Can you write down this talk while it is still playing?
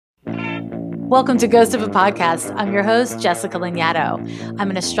Welcome to Ghost of a Podcast. I'm your host, Jessica Lanyadoo. I'm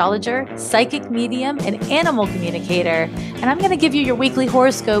an astrologer, psychic medium, and animal communicator, and I'm going to give you your weekly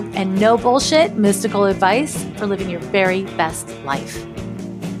horoscope and no bullshit mystical advice for living your very best life.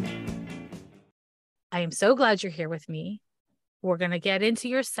 I am so glad you're here with me. We're going to get into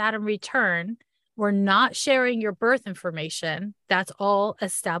your Saturn return. We're not sharing your birth information. That's all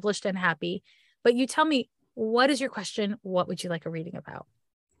established and happy. But you tell me, what is your question? What would you like a reading about?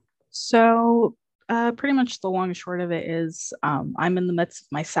 So pretty much the long and short of it is I'm in the midst of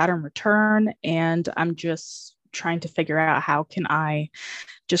my Saturn return, and I'm just trying to figure out how can I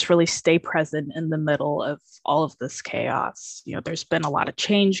just really stay present in the middle of all of this chaos. You know, there's been a lot of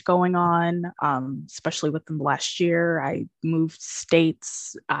change going on, especially within the last year. I moved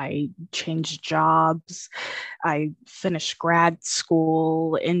states, I changed jobs, I finished grad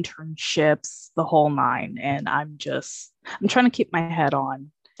school, internships, the whole nine. And I'm trying to keep my head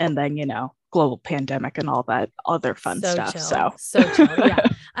on. And then, global pandemic and all that other fun stuff. So chill. Yeah.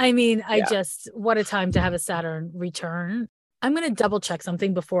 I mean, what a time to have a Saturn return. I'm going to double check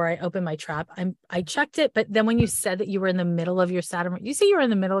something before I open my trap. I checked it, but then when you said that you were in the middle of your Saturn, you say you were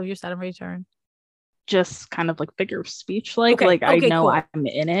in the middle of your Saturn return? Just kind of like figure of speech. I know cool. I'm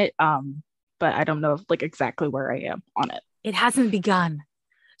in it. But I don't know exactly where I am on it. It hasn't begun.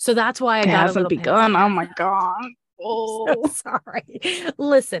 So that's why it hasn't begun. Oh my God. Oh, so sorry.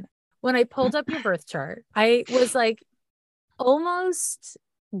 Listen, when I pulled up your birth chart, I was almost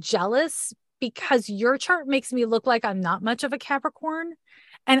jealous because your chart makes me look like I'm not much of a Capricorn.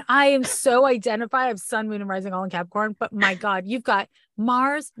 And I am so identified. I have Sun, Moon, and Rising all in Capricorn. But my God, you've got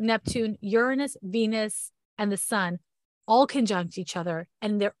Mars, Neptune, Uranus, Venus, and the Sun all conjunct each other.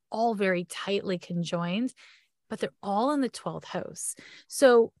 And they're all very tightly conjoined, but they're all in the 12th house.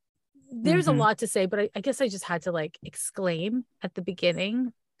 So there's a lot to say, but I guess I just had to exclaim at the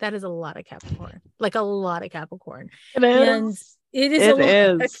beginning. That is a lot of Capricorn, a lot of Capricorn. It is. And it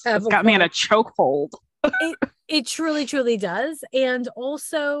is. It's got me in a chokehold. It truly, truly does. And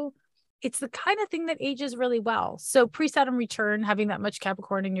also it's the kind of thing that ages really well. So pre-Saturn return, having that much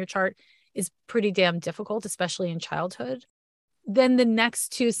Capricorn in your chart is pretty damn difficult, especially in childhood. Then the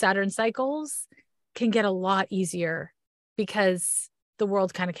next two Saturn cycles can get a lot easier because the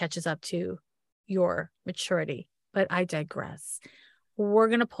world kind of catches up to your maturity. But I digress. We're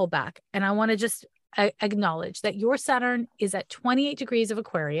going to pull back. And I want to just acknowledge that your Saturn is at 28 degrees of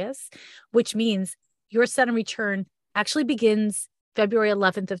Aquarius, which means your Saturn return actually begins February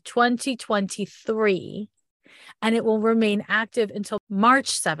 11th of 2023. And it will remain active until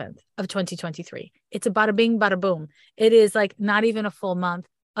March 7th of 2023. It's a bada bing, bada boom. It is not even a full month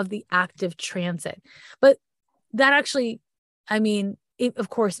of the active transit. But that actually, it of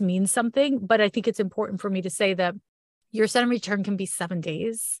course means something, but I think it's important for me to say that your Saturn return can be 7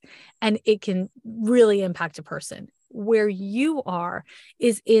 days and it can really impact a person. Where you are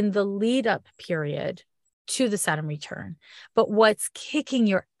is in the lead up period to the Saturn return. But what's kicking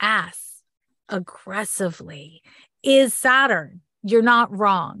your ass aggressively is Saturn. You're not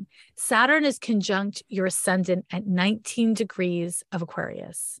wrong. Saturn is conjunct your ascendant at 19 degrees of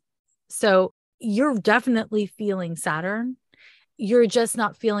Aquarius. So you're definitely feeling Saturn. You're just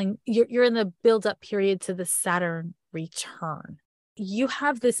not feeling, you're in the build-up period to the Saturn return. You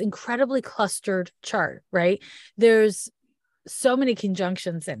have this incredibly clustered chart, right? There's so many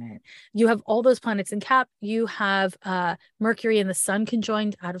conjunctions in it. You have all those planets in Cap. You have Mercury and the Sun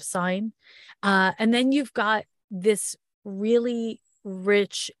conjoined out of sign. And then you've got this really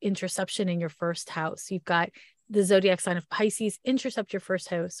rich interception in your first house. You've got the zodiac sign of Pisces intercept your first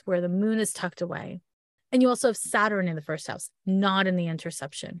house where the moon is tucked away. And you also have Saturn in the first house, not in the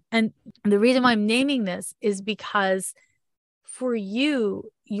interception. And the reason why I'm naming this is because for you,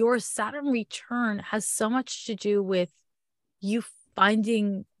 your Saturn return has so much to do with you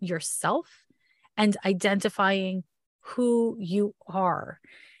finding yourself and identifying who you are.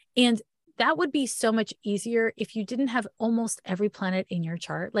 And that would be so much easier if you didn't have almost every planet in your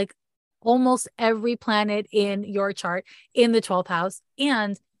chart, almost every planet in your chart in the 12th house,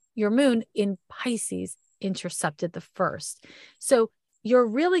 and your moon in Pisces intercepted the first. So you're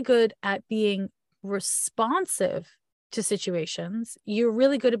really good at being responsive to situations. You're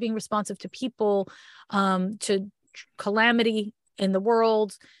really good at being responsive to people, to calamity in the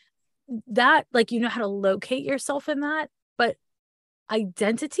world. That, you know how to locate yourself in that, but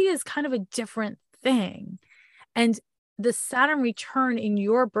identity is kind of a different thing. And the Saturn return in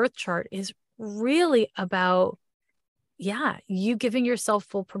your birth chart is really about you giving yourself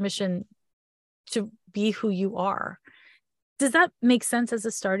full permission to be who you are. Does that make sense as a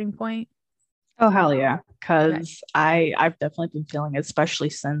starting point? Oh, hell yeah. Because I've definitely been feeling it,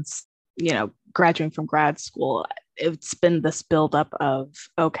 especially since, graduating from grad school, it's been this buildup of,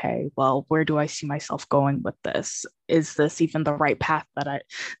 okay, well, where do I see myself going with this? Is this even the right path that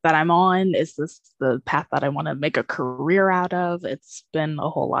I'm on? Is this the path that I want to make a career out of? It's been a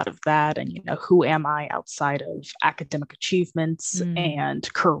whole lot of that. And, who am I outside of academic achievements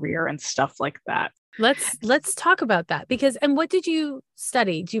and career and stuff like that? Let's talk about that and what did you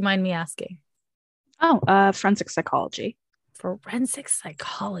study? Do you mind me asking? Forensic psychology. Forensic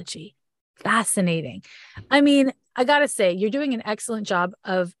psychology. Fascinating. I mean, I got to say, you're doing an excellent job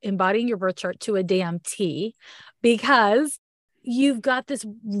of embodying your birth chart to a damn T, because you've got this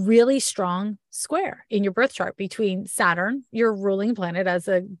really strong square in your birth chart between Saturn, your ruling planet as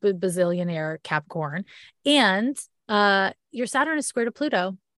a bazillionaire Capricorn, and your Saturn is square to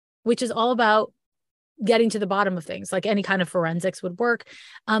Pluto, which is all about getting to the bottom of things, like any kind of forensics would work.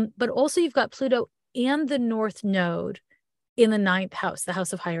 But also you've got Pluto and the North Node in the 9th house, the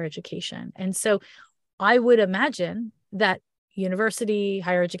house of higher education. And so I would imagine that university,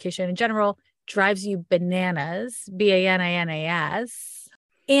 higher education in general, drives you bananas, BANANAS.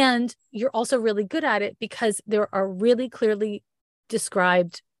 And you're also really good at it because there are really clearly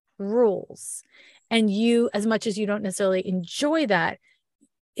described rules. And you, as much as you don't necessarily enjoy that,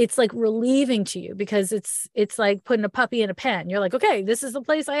 it's like relieving to you, because it's like putting a puppy in a pen. You're like, okay, this is the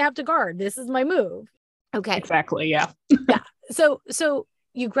place I have to guard. This is my move. Okay. Exactly. Yeah. Yeah. So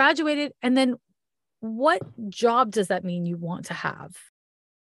you graduated, and then what job does that mean you want to have?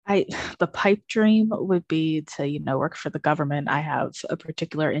 The pipe dream would be to, work for the government. I have a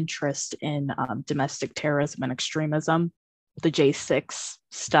particular interest in domestic terrorism and extremism. The J6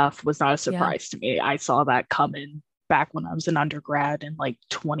 stuff was not a surprise to me. I saw that coming back when I was an undergrad in like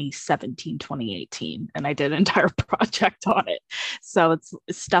 2017, 2018, and I did an entire project on it. So it's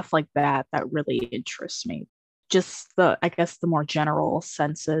stuff like that really interests me. Just the more general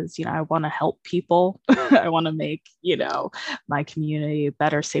senses, I want to help people. I want to make, my community a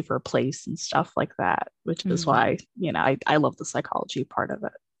better, safer place and stuff like that, which is why, I love the psychology part of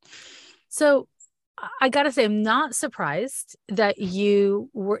it. So I got to say, I'm not surprised that you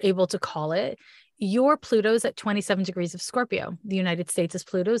were able to call it. Your Pluto's at 27 degrees of Scorpio. The United States' is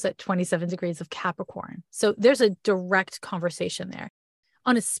Pluto's at 27 degrees of Capricorn. So there's a direct conversation there.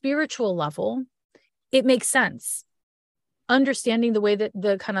 On a spiritual level, it makes sense. Understanding the way that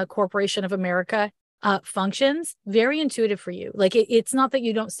the kind of Corporation of America functions, very intuitive for you. Like it's not that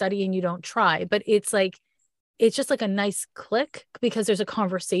you don't study and you don't try, but it's just like a nice click, because there's a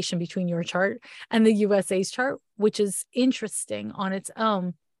conversation between your chart and the USA's chart, which is interesting on its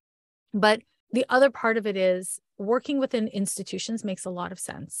own. But the other part of it is working within institutions makes a lot of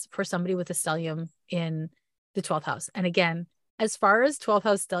sense for somebody with a stellium in the 12th house. And again, as far as 12th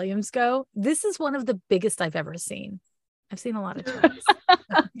house stelliums go, this is one of the biggest I've ever seen. I've seen a lot of charts.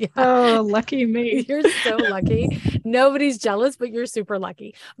 Yeah. Oh, lucky me. You're so lucky. Nobody's jealous, but you're super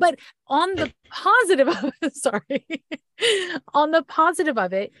lucky. But on the positive of it, on the positive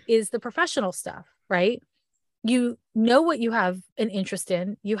of it is the professional stuff, right? You know what you have an interest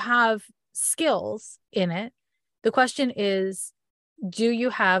in. You have skills in it. The question is, do you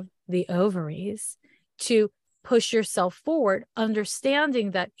have the ovaries to push yourself forward,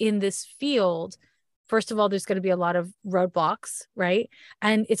 understanding that in this field, first of all, there's going to be a lot of roadblocks, right?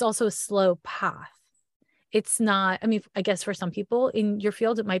 And it's also a slow path. It's not, I mean, I guess for some people in your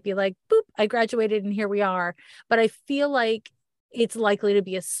field, it might be like, boop, I graduated and here we are. But I feel like it's likely to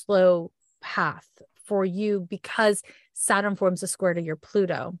be a slow path for you because Saturn forms a square to your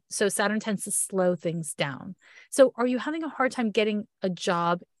Pluto. So Saturn tends to slow things down. So are you having a hard time getting a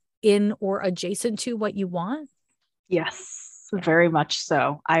job in or adjacent to what you want? Yes, very much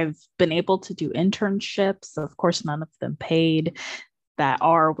so. I've been able to do internships, of course, none of them paid, that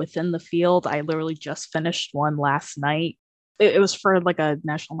are within the field. I literally just finished one last night. It was for like a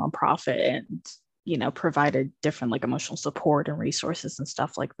national nonprofit and, provided different like emotional support and resources and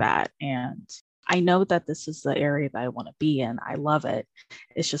stuff like that. And I know that this is the area that I want to be in. I love it.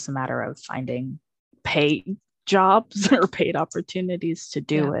 It's just a matter of finding paid jobs or paid opportunities to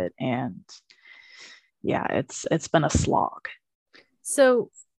do it. And yeah, it's been a slog. So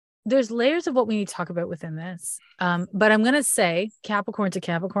there's layers of what we need to talk about within this. But I'm going to say Capricorn to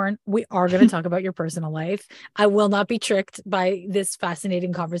Capricorn, we are going to talk about your personal life. I will not be tricked by this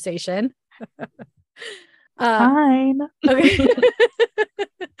fascinating conversation. Fine. Okay.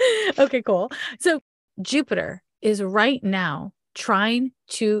 Okay, cool. So Jupiter is right now trine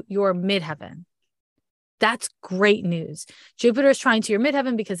to your midheaven. That's great news. Jupiter is trine to your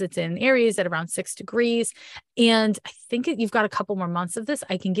midheaven because it's in Aries at around 6 degrees. And I think you've got a couple more months of this.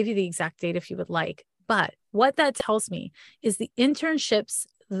 I can give you the exact date if you would like. But what that tells me is the internships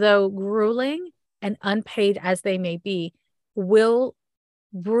though grueling and unpaid as they may be, will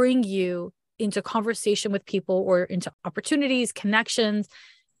bring you into conversation with people or into opportunities, connections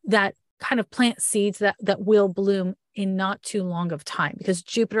that kind of plant seeds that will bloom in not too long of time, because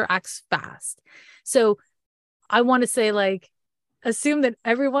Jupiter acts fast. So I want to say, like, assume that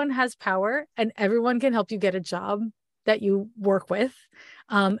everyone has power and everyone can help you get a job that you work with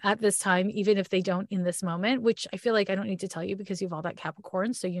at this time, even if they don't in this moment, which I feel like I don't need to tell you because you have all that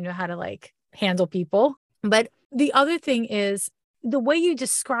Capricorn. So you know how to like handle people. But the other thing is the way you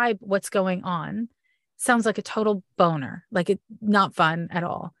describe what's going on sounds like a total boner, like it's not fun at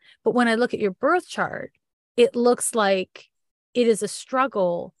all. But when I look at your birth chart, it looks like it is a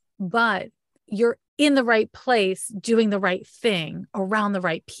struggle, but you're in the right place, doing the right thing around the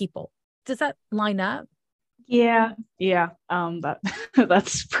right people. Does that line up? Yeah. That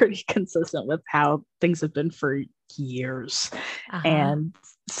that's pretty consistent with how things have been for years. And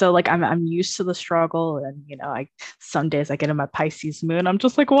so like I'm used to the struggle, and some days I get in my Pisces moon, I'm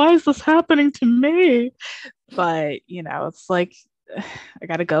just like, why is this happening to me? But it's like I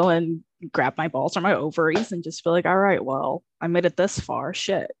gotta go and grab my balls or my ovaries and just feel like, all right, well, I made it this far.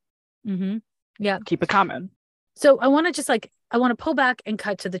 Shit. Mm-hmm. Yeah. Keep it coming. So I want to pull back and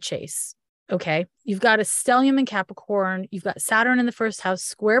cut to the chase. Okay. You've got a stellium in Capricorn. You've got Saturn in the first house,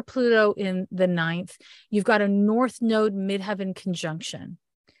 square Pluto in the ninth. You've got a North Node midheaven conjunction.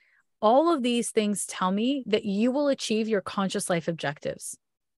 All of these things tell me that you will achieve your conscious life objectives.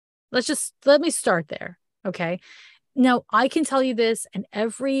 Let me start there. Okay. Now I can tell you this, and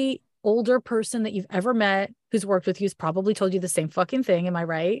every older person that you've ever met who's worked with you has probably told you the same fucking thing. Am I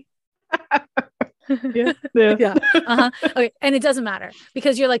right? Yeah. Yeah. Okay. And it doesn't matter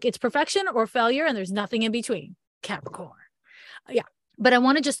because you're like, it's perfection or failure, and there's nothing in between. Capricorn. Yeah. But I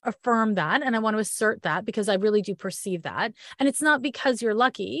want to just affirm that, and I want to assert that because I really do perceive that. And it's not because you're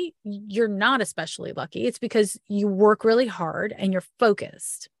lucky. You're not especially lucky. It's because you work really hard and you're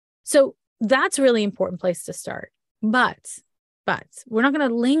focused. So that's a really important place to start. But we're not going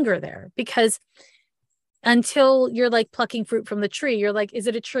to linger there, because until you're like plucking fruit from the tree, you're like, is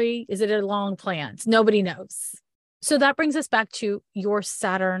it a tree? Is it a long plant? Nobody knows. So that brings us back to your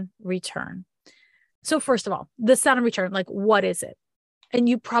Saturn return. So first of all, the Saturn return, like, what is it? And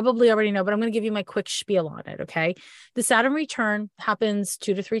you probably already know, but I'm going to give you my quick spiel on it. Okay. The Saturn return happens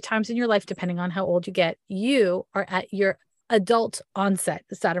 2 to 3 times in your life, depending on how old you get. You are at your adult onset,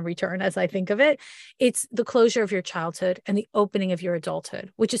 the Saturn return, as I think of it. It's the closure of your childhood and the opening of your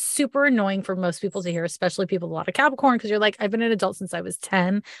adulthood, which is super annoying for most people to hear, especially people with a lot of Capricorn, because you're like, I've been an adult since I was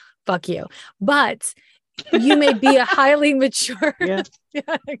 10. Fuck you. But you may be a highly mature. Yeah,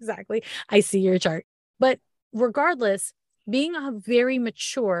 exactly. I see your chart. But regardless, being a very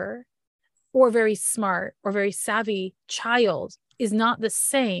mature or very smart or very savvy child is not the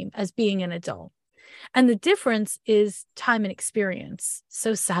same as being an adult. And the difference is time and experience.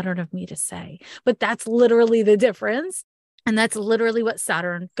 So Saturn of me to say, but that's literally the difference. And that's literally what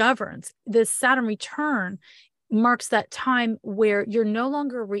Saturn governs. The Saturn return marks that time where you're no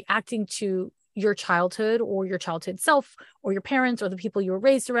longer reacting to your childhood or your childhood self or your parents or the people you were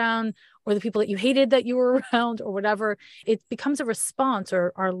raised around or the people that you hated that you were around or whatever. It becomes a response,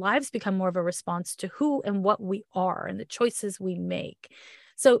 or our lives become more of a response to who and what we are and the choices we make.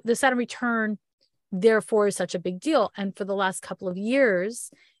 So the Saturn return, therefore, is such a big deal. And for the last couple of years,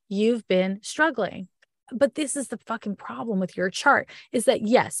 you've been struggling. But this is the fucking problem with your chart, is that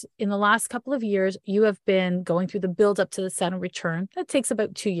yes, in the last couple of years, you have been going through the build up to the Saturn return. That takes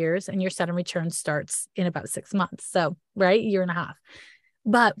about 2 years, and your Saturn return starts in about 6 months. So, right, 1.5 years.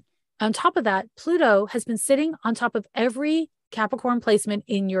 But on top of that, Pluto has been sitting on top of every Capricorn placement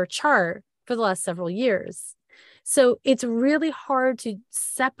in your chart for the last several years. So it's really hard to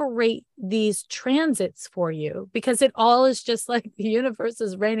separate these transits for you, because it all is just like the universe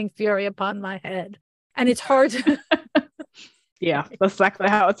is raining fury upon my head. And it's hard to... Yeah, that's exactly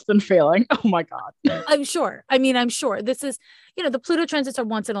how it's been feeling. Oh my God. I'm sure. I'm sure this is, the Pluto transits are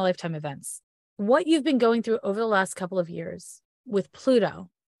once in a lifetime events. What you've been going through over the last couple of years with Pluto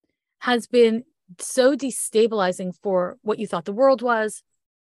has been so destabilizing for what you thought the world was,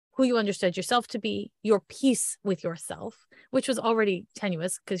 who you understood yourself to be, your peace with yourself, which was already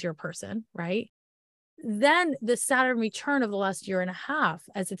tenuous because you're a person, right? Then the Saturn return of the last 1.5 years,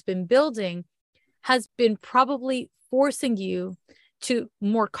 as it's been building, has been probably forcing you to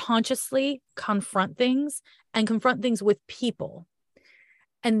more consciously confront things and confront things with people.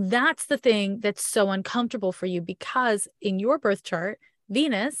 And that's the thing that's so uncomfortable for you, because in your birth chart,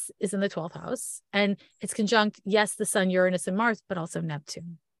 Venus is in the 12th house and it's conjunct, yes, the Sun, Uranus, and Mars, but also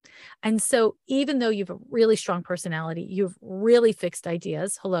Neptune. And so even though you have a really strong personality, you have really fixed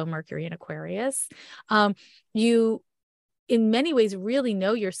ideas. Hello, Mercury and Aquarius. You, in many ways, really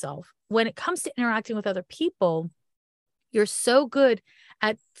know yourself. When it comes to interacting with other people, you're so good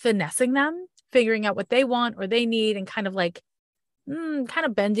at finessing them, figuring out what they want or they need, and kind of like, kind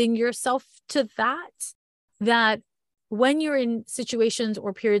of bending yourself to that when you're in situations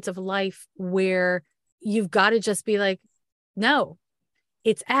or periods of life where you've got to just be like, no,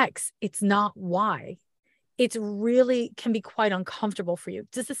 it's X, it's not Y. It's really can be quite uncomfortable for you.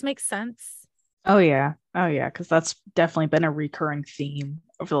 Does this make sense? Oh yeah. Oh yeah. Because that's definitely been a recurring theme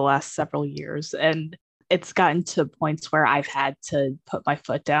over the last several years. And it's gotten to points where I've had to put my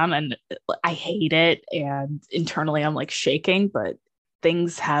foot down and I hate it. And internally I'm like shaking, but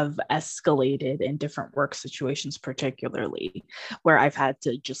things have escalated in different work situations, particularly where I've had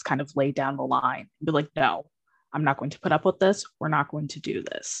to just kind of lay down the line and be like, no, I'm not going to put up with this. We're not going to do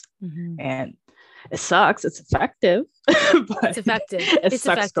this. Mm-hmm. And it sucks. It's effective, but it's effective. It it's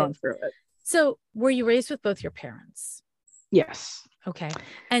sucks effective. going through it. So were you raised with both your parents? Yes. Okay.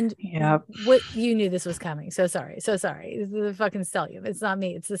 And yeah, what you knew this was coming. So sorry. The fucking stallion. It's not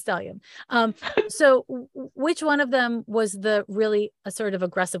me. It's the stallion. So which one of them was the really assertive,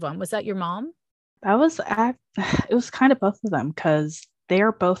 aggressive one? Was that your mom? That was it was kind of both of them because they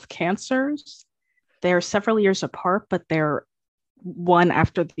are both cancers. They're several years apart, but they're one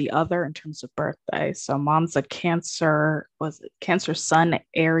after the other in terms of birthday. So mom's a Cancer, was it Cancer Sun,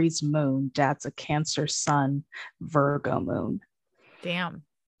 Aries moon. Dad's a Cancer Sun, Virgo moon. Damn.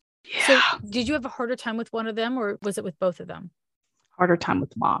 Yeah. So did you have a harder time with one of them or was it with both of them? Harder time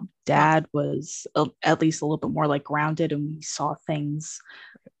with mom. Dad was at least a little bit more like grounded and we saw things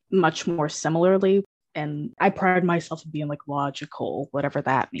much more similarly. And I pride myself in being like logical, whatever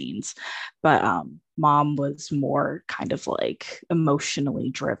that means. But mom was more kind of like emotionally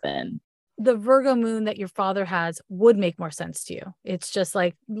driven. The Virgo moon that your father has would make more sense to you. It's just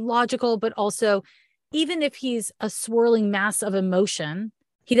like logical, but also even if he's a swirling mass of emotion,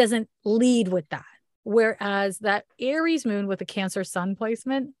 he doesn't lead with that. Whereas that Aries moon with a Cancer Sun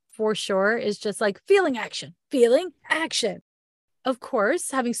placement for sure is just like feeling action. Of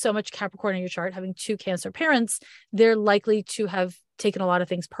course, having so much Capricorn in your chart, having 2 Cancer parents, they're likely to have taken a lot of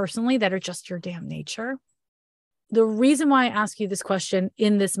things personally that are just your damn nature. The reason why I ask you this question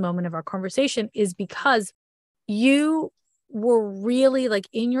in this moment of our conversation is because you were really like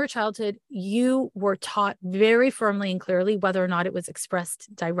in your childhood, you were taught very firmly and clearly, whether or not it was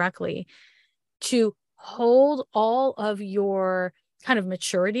expressed directly, to hold all of your kind of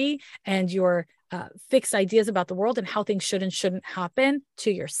maturity and your fixed ideas about the world and how things should and shouldn't happen to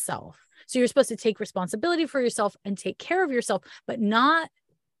yourself. So you're supposed to take responsibility for yourself and take care of yourself, but not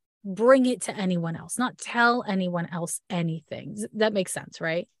bring it to anyone else, not tell anyone else anything. That makes sense,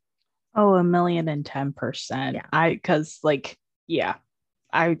 right? Oh, 1,010%. Yeah. Because like, yeah,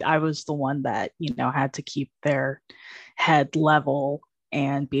 I was the one that, had to keep their head level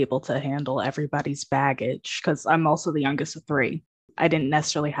and be able to handle everybody's baggage because I'm also the youngest of 3. I didn't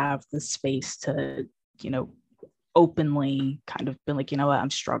necessarily have the space to, openly kind of been like, you know what, I'm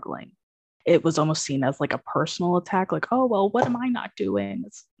struggling. It was almost seen as like a personal attack, like, oh, well, what am I not doing?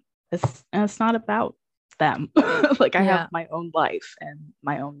 It's not about them. Like I have my own life and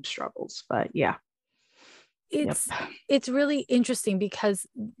my own struggles, but yeah. It's really interesting because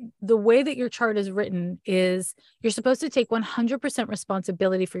the way that your chart is written is you're supposed to take 100%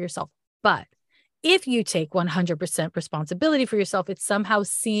 responsibility for yourself. But if you take 100% responsibility for yourself, it's somehow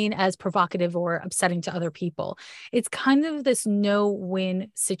seen as provocative or upsetting to other people. It's kind of this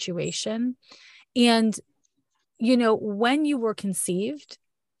no-win situation. And, when you were conceived,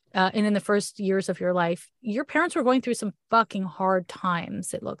 and in the first years of your life, your parents were going through some fucking hard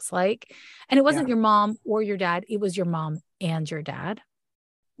times, it looks like. And it wasn't your mom or your dad. It was your mom and your dad.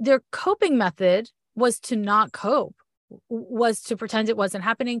 Their coping method was to not cope, was to pretend it wasn't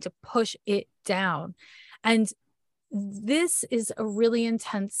happening, to push it down. And this is a really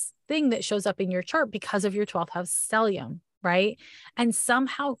intense thing that shows up in your chart because of your 12th house stellium, right? And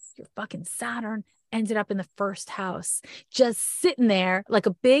somehow your fucking Saturn ended up in the first house, just sitting there like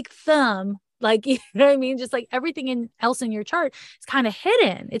a big thumb, like, you know what I mean? Just like everything else in your chart is kind of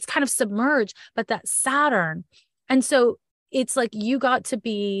hidden. It's kind of submerged, but that Saturn. And so it's like you got to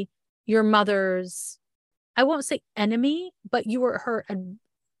be your mother's, I won't say enemy, but you were her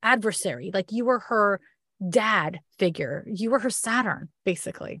adversary. Like you were her dad figure. You were her Saturn,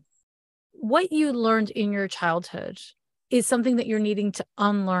 basically. What you learned in your childhood is something that you're needing to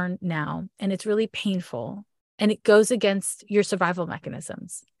unlearn now. And it's really painful. And it goes against your survival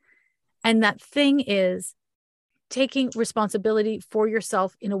mechanisms. And that thing is taking responsibility for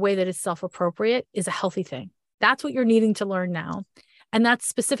yourself in a way that is self-appropriate is a healthy thing. That's what you're needing to learn now. And that's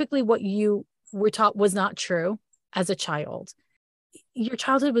specifically what you were taught was not true as a child. Your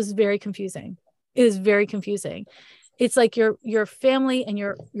childhood was very confusing. It is very confusing. It's like your family and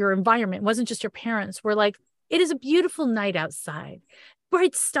your environment wasn't just your parents were like, it is a beautiful night outside,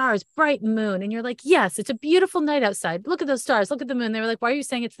 bright stars, bright moon. And you're like, yes, it's a beautiful night outside. Look at those stars. Look at the moon. They were like, why are you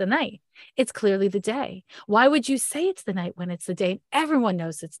saying it's the night? It's clearly the day. Why would you say it's the night when it's the day? Everyone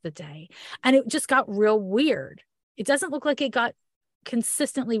knows it's the day. And it just got real weird. It doesn't look like it got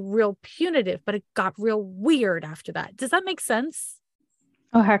consistently real punitive, but it got real weird after that. Does that make sense?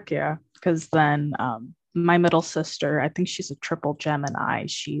 Oh, heck yeah. Because then my middle sister, I think she's a triple Gemini.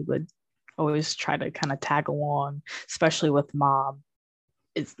 She would always try to kind of tag along, especially with mom,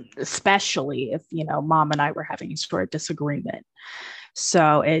 especially if, mom and I were having a sort of disagreement.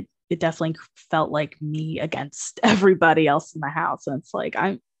 So it definitely felt like me against everybody else in the house. And it's like,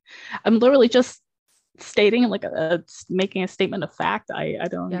 I'm literally just stating like making a statement of fact. I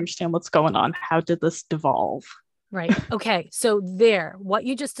don't understand what's going on. How did this devolve? Right. Okay. So what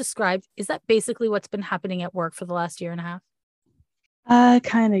you just described, is that basically what's been happening at work for the last year and a half?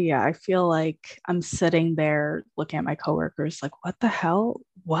 Kind of, yeah. I feel like I'm sitting there looking at my coworkers like, what the hell?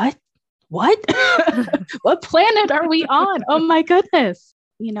 What? What planet are we on? Oh my goodness.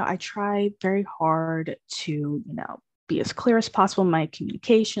 I try very hard to, be as clear as possible in my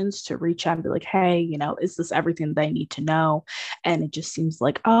communications, to reach out and be like, hey, is this everything they need to know? And it just seems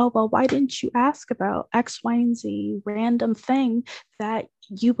like, oh, well, why didn't you ask about X, Y, and Z random thing that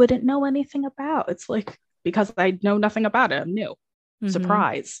you wouldn't know anything about? It's like, because I know nothing about it. I'm new.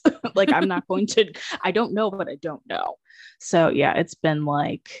 Surprise. Like, I'm not going to, I don't know what I don't know. So yeah, it's been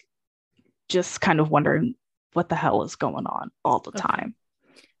like just kind of wondering what the hell is going on all the time.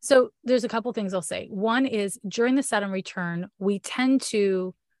 So there's a couple things I'll say. One is during the Saturn return, we tend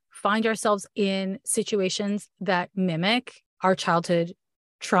to find ourselves in situations that mimic our childhood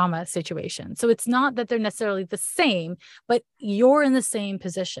trauma situation. So it's not that they're necessarily the same, but you're in the same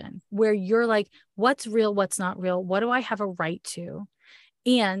position where you're like, what's real, what's not real? What do I have a right to?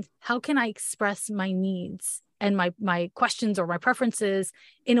 And how can I express my needs and my questions or my preferences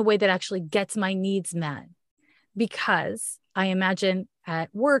in a way that actually gets my needs met? Because I imagine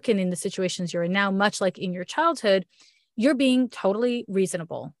at work and in the situations you're in now, much like in your childhood, you're being totally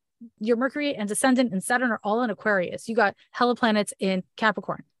reasonable. Your Mercury and Ascendant and Saturn are all in Aquarius. You got hella planets in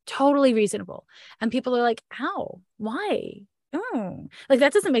Capricorn, totally reasonable. And people are like, ow, why? Like,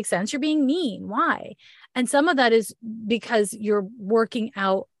 that doesn't make sense. You're being mean. Why? And some of that is because you're working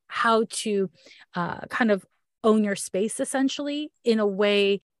out how to kind of own your space, essentially, in a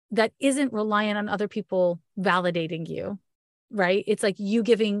way that isn't reliant on other people validating you, right? It's like you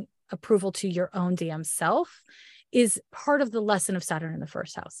giving approval to your own damn self is part of the lesson of Saturn in the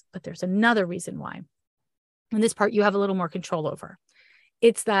first house. But there's another reason why. And this part you have a little more control over.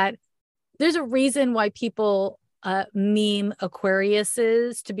 It's that there's a reason why people meme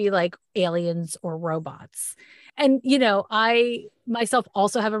Aquariuses to be like aliens or robots. And, I myself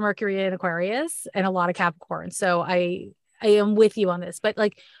also have a Mercury in Aquarius and a lot of Capricorn. So I am with you on this, but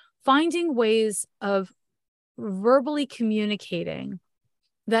like finding ways of verbally communicating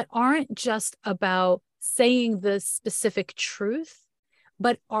that aren't just about saying the specific truth,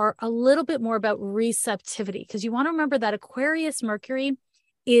 but are a little bit more about receptivity. Because you want to remember that Aquarius Mercury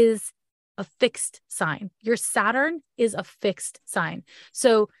is a fixed sign. Your Saturn is a fixed sign.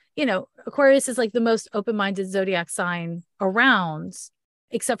 So, Aquarius is like the most open-minded zodiac sign around,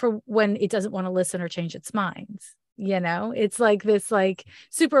 except for when it doesn't want to listen or change its mind. It's like this, like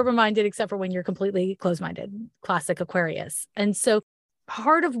super open-minded, except for when you're completely closed-minded, classic Aquarius. And so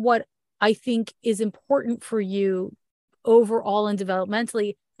part of what I think is important for you overall and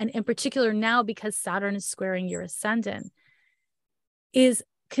developmentally, and in particular now because Saturn is squaring your ascendant, is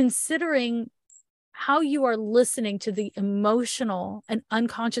considering how you are listening to the emotional and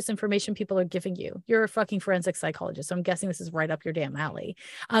unconscious information people are giving you. You're a fucking forensic psychologist, so I'm guessing this is right up your damn alley.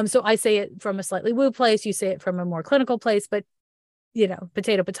 So I say it from a slightly woo place, you say it from a more clinical place, but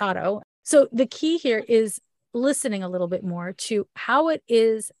potato, potato. So the key here is listening a little bit more to how it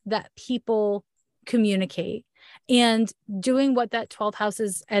is that people communicate and doing what that 12th house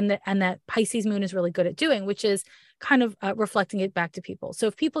is and that Pisces moon is really good at doing, which is kind of reflecting it back to people. So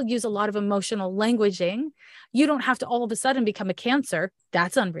if people use a lot of emotional languaging, you don't have to all of a sudden become a Cancer.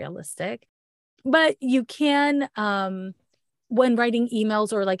 That's unrealistic. But you can, when writing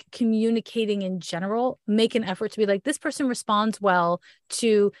emails or like communicating in general, make an effort to be like, this person responds well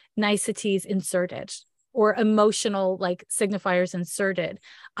to niceties inserted. or emotional like signifiers inserted,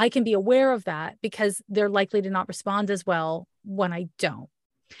 I can be aware of that because they're likely to not respond as well when I don't.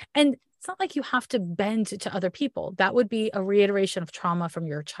 And it's not like you have to bend to other people. That would be a reiteration of trauma from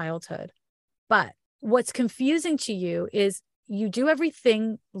your childhood. But what's confusing to you is you do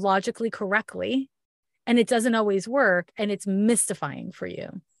everything logically correctly, and it doesn't always work, and it's mystifying for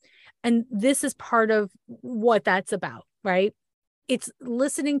you. And this is part of what that's about, right? It's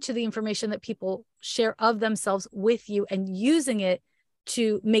listening to the information that people share of themselves with you and using it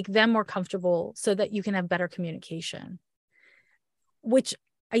to make them more comfortable so that you can have better communication, which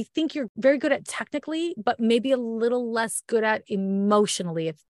I think you're very good at technically, but maybe a little less good at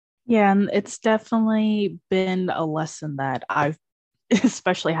emotionally. Yeah, and it's definitely been a lesson that I've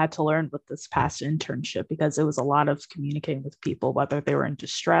especially had to learn with this past internship, because it was a lot of communicating with people, whether they were in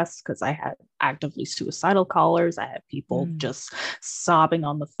distress, because I had actively suicidal callers. I had people just sobbing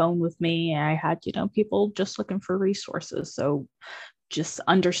on the phone with me. I had, people just looking for resources. So just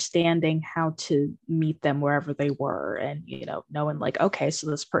understanding how to meet them wherever they were, and, knowing like, okay, so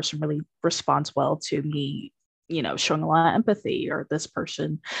this person really responds well to me, showing a lot of empathy, or this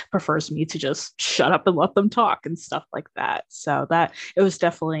person prefers me to just shut up and let them talk and stuff like that. So that it was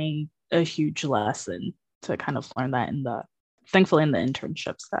definitely a huge lesson to kind of learn that thankfully in the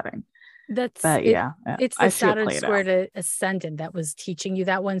internship setting. It's the Saturn squared ascendant that was teaching you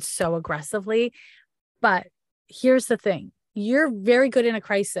that one so aggressively. But here's the thing. You're very good in a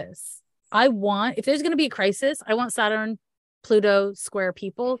crisis. If there's going to be a crisis, I want Saturn Pluto square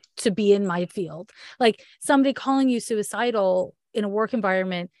people to be in my field. Like somebody calling you suicidal in a work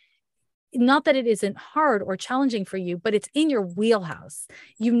environment, not that it isn't hard or challenging for you, but it's in your wheelhouse.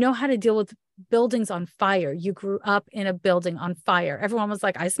 You know how to deal with buildings on fire. You grew up in a building on fire. Everyone was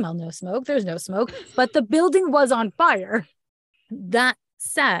like, I smell no smoke. There's no smoke, but the building was on fire. That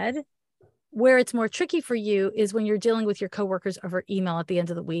said, where it's more tricky for you is when you're dealing with your coworkers over email at the end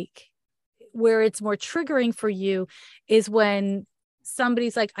of the week. Where it's more triggering for you is when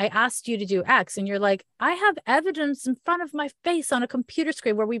somebody's like, I asked you to do X, and you're like, I have evidence in front of my face on a computer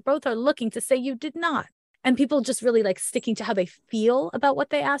screen where we both are looking to say you did not. And people just really like sticking to how they feel about what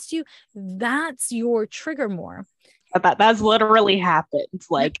they asked you. That's your trigger more. That's literally happened.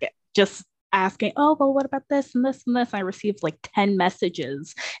 Like just asking, oh, well, what about this and this and this? I received like 10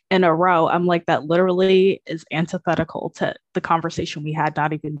 messages in a row. I'm like, that literally is antithetical to the conversation we had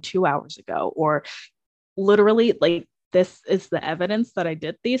not even 2 hours ago. Or literally, like, this is the evidence that I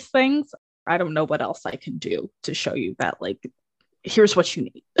did these things. I don't know what else I can do to show you that, like, here's what you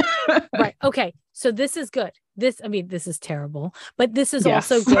need. Right. Okay. So this is good. This is terrible, but this is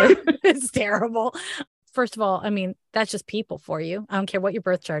also good. It's terrible. First of all, that's just people for you. I don't care what your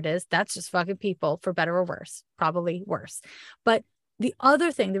birth chart is. That's just fucking people, for better or worse, probably worse. But the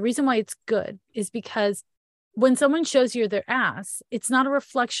other thing, the reason why it's good is because when someone shows you their ass, it's not a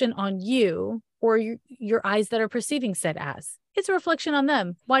reflection on you or your eyes that are perceiving said ass. It's a reflection on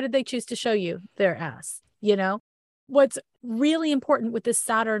them. Why did they choose to show you their ass? What's really important with this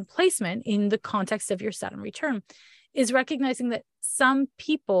Saturn placement in the context of your Saturn return is recognizing that some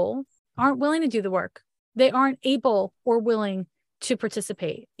people aren't willing to do the work. They aren't able or willing to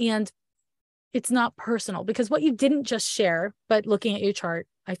participate. And it's not personal, because what you didn't just share, but looking at your chart,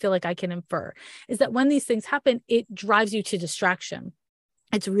 I feel like I can infer, is that when these things happen, it drives you to distraction.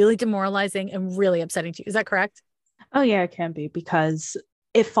 It's really demoralizing and really upsetting to you. Is that correct? Oh, yeah, it can be, because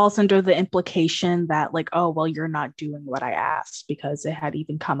it falls under the implication that, like, oh, well, you're not doing what I asked, because it had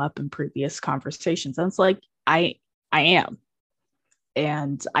even come up in previous conversations. And it's like, I am.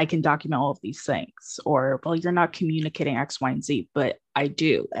 And I can document all of these things. Or, well, you're not communicating X, Y, and Z, but I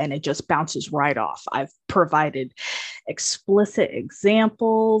do. And it just bounces right off. I've provided explicit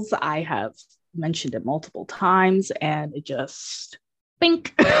examples. I have mentioned it multiple times, and it just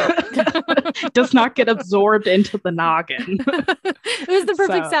bink does not get absorbed into the noggin. It was the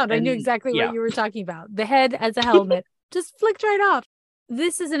perfect sound. I knew exactly what you were talking about. The head as a helmet just flicked right off.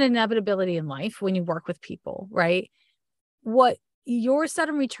 This is an inevitability in life when you work with people, right? What your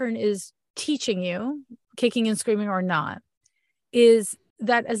Saturn return is teaching you, kicking and screaming or not, is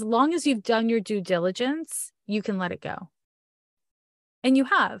that as long as you've done your due diligence, you can let it go. And you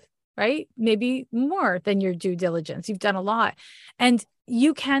have, right? Maybe more than your due diligence. You've done a lot, and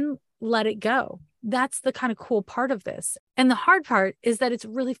you can let it go. That's the kind of cool part of this. And the hard part is that it's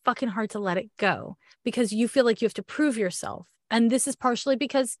really fucking hard to let it go, because you feel like you have to prove yourself. And this is partially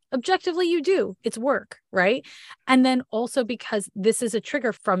because objectively you do. It's work, right? And then also because this is a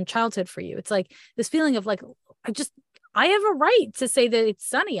trigger from childhood for you. It's like this feeling of like, I have a right to say that it's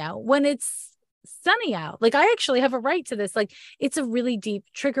sunny out when it's sunny out. Like, I actually have a right to this. Like, it's a really deep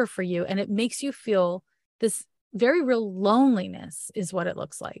trigger for you, and it makes you feel This very real loneliness is what it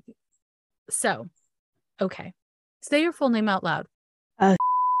looks like. So, okay. Say your full name out loud. No,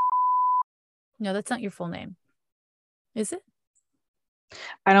 that's not your full name. Is it?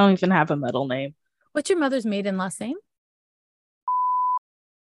 I don't even have a middle name. What's your mother's maiden last name?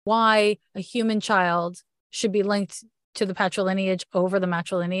 Why a human child should be linked to the patrilineage over the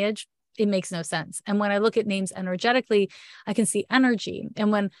matrilineage, it makes no sense. And when I look at names energetically, I can see energy.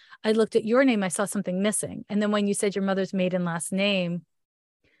 And when I looked at your name, I saw something missing. And then when you said your mother's maiden last name,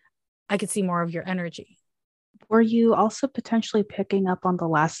 I could see more of your energy. Were you also potentially picking up on the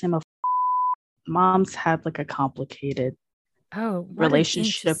last name of Mom's had like a complicated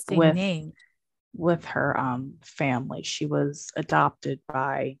relationship with her family. She was adopted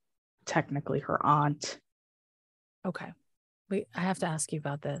by technically her aunt. Okay. Wait, I have to ask you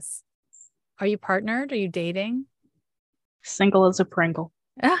about this. Are you partnered? Are you dating? Single as a Pringle.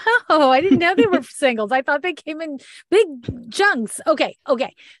 Oh, I didn't know they were singles. I thought they came in big chunks. Okay.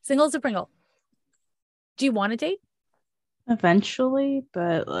 Single as a Pringle. Do you want to date? Eventually,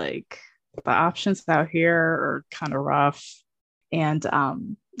 but like the options out here are kind of rough. And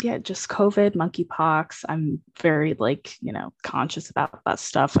yeah, just COVID, monkeypox. I'm very conscious about that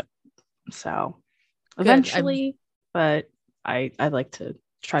stuff. So eventually, but I like to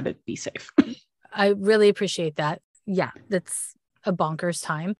try to be safe. I really appreciate that. Yeah, that's a bonkers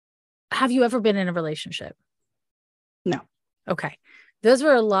time. Have you ever been in a relationship? No. Okay. Those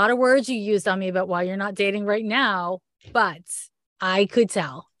were a lot of words you used on me about why you're not dating right now, but I could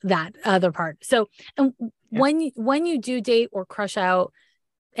tell that other part. So, and when you do date or crush out,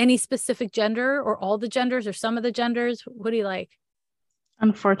 any specific gender or all the genders or some of the genders, what do you like?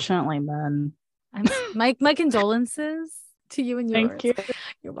 Unfortunately, men. My condolences to you and yours. Thank you.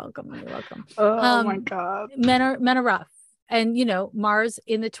 You're welcome. You're welcome. Oh my God. Men are rough. And Mars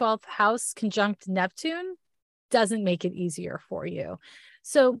in the 12th house conjunct Neptune doesn't make it easier for you.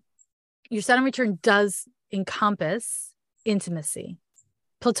 So your Saturn return does encompass intimacy,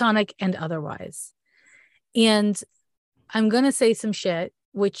 platonic and otherwise. And I'm going to say some shit,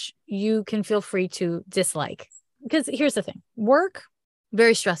 which you can feel free to dislike. Because here's the thing. Work,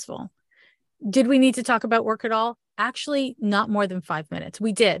 very stressful. Did we need to talk about work at all? Actually, not more than 5 minutes.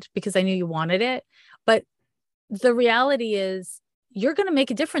 We did because I knew you wanted it. But the reality is you're going to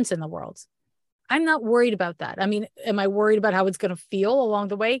make a difference in the world. I'm not worried about that. I mean, am I worried about how it's going to feel along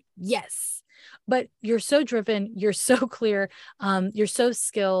the way? Yes. But you're so driven. You're so clear. You're so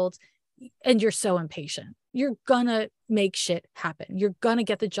skilled and you're so impatient. You're going to make shit happen. You're going to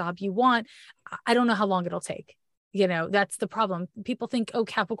get the job you want. I don't know how long it'll take. That's the problem. People think, oh,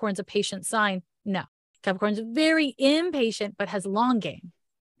 Capricorn's a patient sign. No, Capricorn's very impatient, but has long game.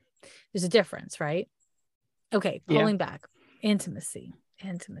 There's a difference, right? Okay. Pulling back. Intimacy.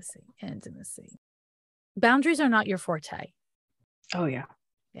 Boundaries are not your forte. Oh, yeah.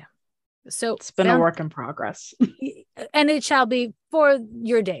 Yeah. So it's been a work in progress. And it shall be for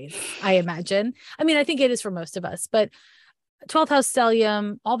your days, I imagine. I mean, I think it is for most of us, but 12th house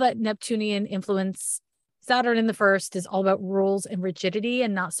stellium, all that Neptunian influence, Saturn in the first is all about rules and rigidity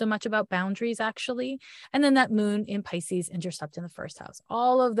and not so much about boundaries, actually. And then that moon in Pisces intercept in the first house.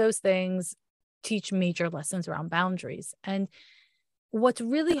 All of those things teach major lessons around boundaries. And what's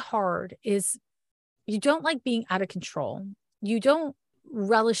really hard is you don't like being out of control. You don't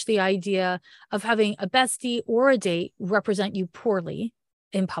relish the idea of having a bestie or a date represent you poorly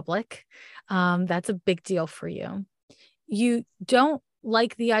in public. That's a big deal for you. You don't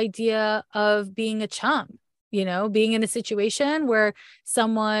like the idea of being a chum, being in a situation where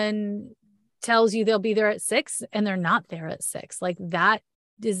someone tells you they'll be there at 6 and they're not there at 6. Like that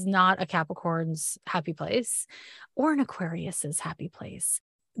is not a Capricorn's happy place or an Aquarius's happy place.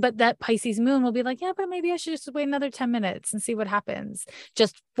 But that Pisces moon will be like, yeah, but maybe I should just wait another 10 minutes and see what happens.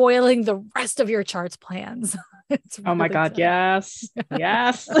 Just foiling the rest of your chart's plans. Oh my God. Tough. Yes.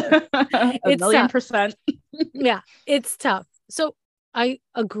 Yes. A million %. Yeah, it's tough. So I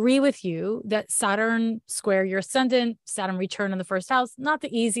agree with you that Saturn square your ascendant, Saturn return in the first house, not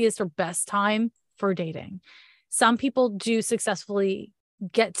the easiest or best time for dating. Some people do successfully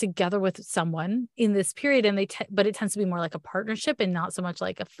get together with someone in this period, and but it tends to be more like a partnership and not so much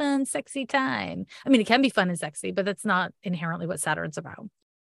like a fun, sexy time. I mean, it can be fun and sexy, but that's not inherently what Saturn's about.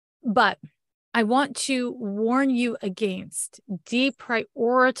 But I want to warn you against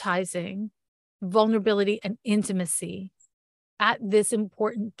deprioritizing vulnerability and intimacy at this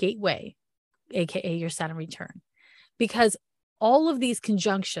important gateway, aka your Saturn return, because all of these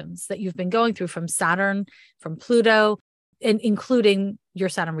conjunctions that you've been going through from Saturn, from Pluto, and including your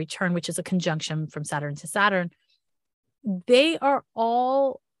Saturn return, which is a conjunction from Saturn to Saturn, they are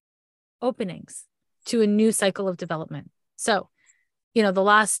all openings. to a new cycle of development. So, the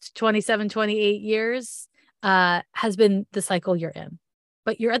last 27, 28 years has been the cycle you're in,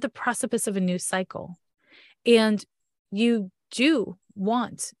 but you're at the precipice of a new cycle. And you do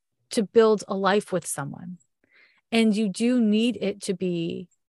want to build a life with someone. And you do need it to be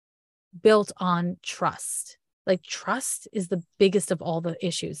built on trust. Like, trust is the biggest of all the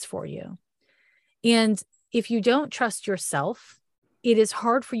issues for you. And if you don't trust yourself, it is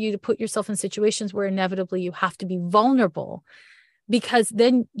hard for you to put yourself in situations where inevitably you have to be vulnerable, because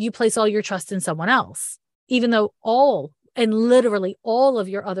then you place all your trust in someone else, even though literally all of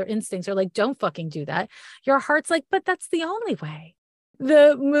your other instincts are like, don't fucking do that. Your heart's like, but that's the only way.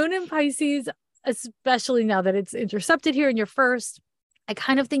 The moon in Pisces, especially now that it's intercepted here in your first, I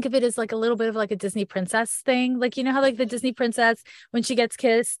kind of think of it as like a little bit of like a Disney princess thing. Like, how like the Disney princess, when she gets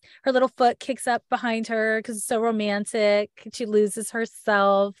kissed, her little foot kicks up behind her because it's so romantic. She loses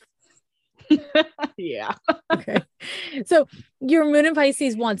herself. Yeah. Okay. So your moon in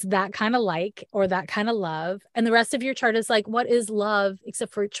Pisces wants that kind of like, or that kind of love. And the rest of your chart is like, what is love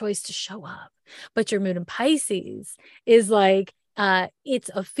except for a choice to show up? But your moon in Pisces is like, it's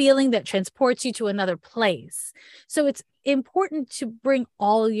a feeling that transports you to another place. So it's important to bring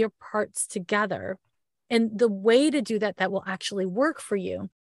all your parts together. And the way to do that will actually work for you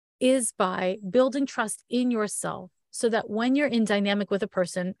is by building trust in yourself, so that when you're in dynamic with a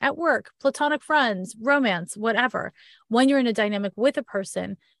person at work, platonic friends, romance, whatever, when you're in a dynamic with a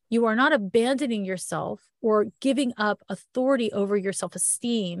person, you are not abandoning yourself or giving up authority over your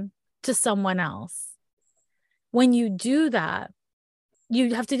self-esteem to someone else. When you do that,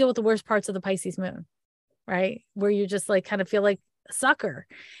 you have to deal with the worst parts of the Pisces moon, right? Where you just like kind of feel like a sucker.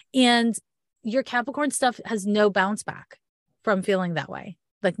 And your Capricorn stuff has no bounce back from feeling that way,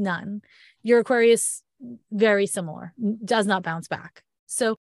 like none. Your Aquarius, very similar, does not bounce back.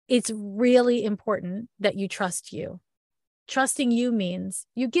 So it's really important that you trust you. Trusting you means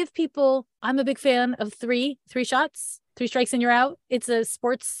you give people, I'm a big fan of three shots, 3 strikes and you're out. It's a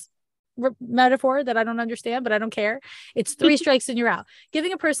sports metaphor that I don't understand, but I don't care. It's 3 strikes and you're out.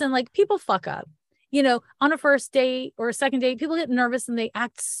 Giving a person, like, people fuck up, on a first date or a second date, people get nervous and they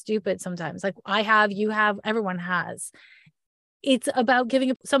act stupid sometimes. Like I have, you have, everyone has. It's about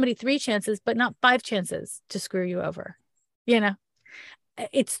giving somebody 3 chances, but not 5 chances to screw you over.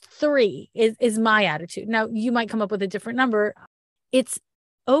 It's 3 is my attitude. Now you might come up with a different number. It's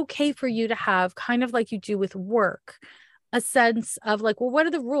okay for you to have, kind of like you do with work, a sense of like, well, what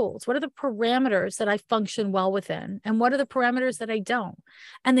are the rules? What are the parameters that I function well within? And what are the parameters that I don't?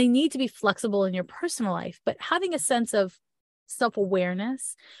 And they need to be flexible in your personal life, but having a sense of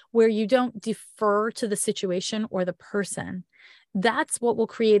self-awareness where you don't defer to the situation or the person, that's what will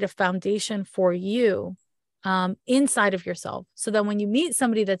create a foundation for you inside of yourself. So that when you meet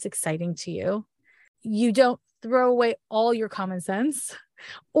somebody that's exciting to you, you don't throw away all your common sense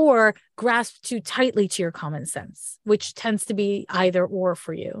or grasp too tightly to your common sense, which tends to be either or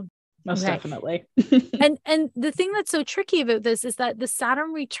for you. Most definitely. And the thing that's so tricky about this is that the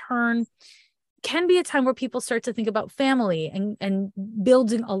Saturn return can be a time where people start to think about family and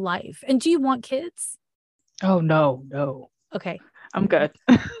building a life. And do you want kids? Oh, no. Okay. I'm good.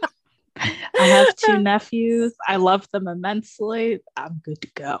 I have 2 nephews. I love them immensely. I'm good to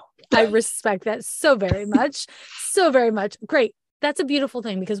go. I respect that so very much. So very much. Great. That's a beautiful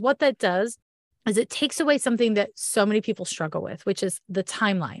thing, because what that does is it takes away something that so many people struggle with, which is the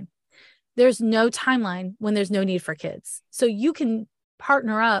timeline. There's no timeline when there's no need for kids. So you can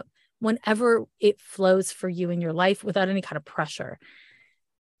partner up whenever it flows for you in your life without any kind of pressure.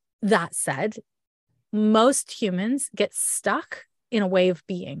 That said, most humans get stuck in a way of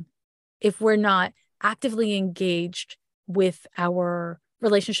being if we're not actively engaged with our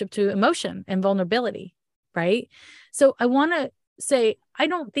relationship to emotion and vulnerability, right? So I want to say, I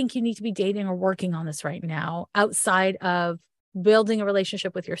don't think you need to be dating or working on this right now outside of building a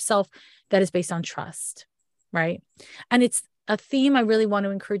relationship with yourself that is based on trust, right? And it's a theme I really want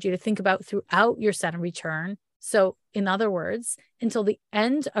to encourage you to think about throughout your Saturn return. So in other words, until the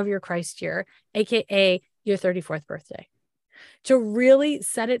end of your Christ year, AKA your 34th birthday, to really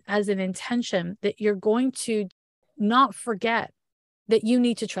set it as an intention that you're going to not forget that you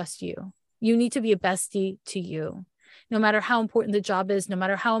need to trust you. You need to be a bestie to you. No matter how important the job is, no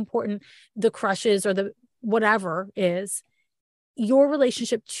matter how important the crush is or the whatever is, your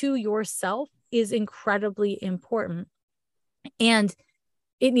relationship to yourself is incredibly important. And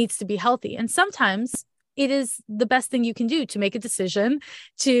it needs to be healthy. And sometimes it is the best thing you can do to make a decision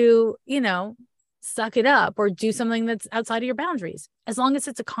to, suck it up or do something that's outside of your boundaries. As long as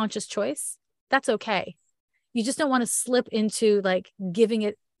it's a conscious choice, that's okay. You just don't want to slip into like giving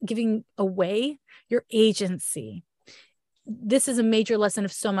it giving away your agency. This is a major lesson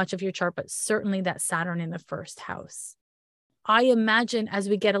of so much of your chart, but certainly that Saturn in the first house. I imagine as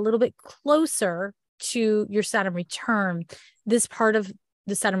we get a little bit closer to your Saturn return, this part of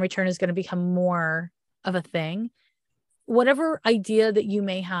the Saturn return is going to become more of a thing. Whatever idea that you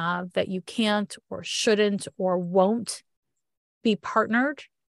may have that you can't or shouldn't or won't be partnered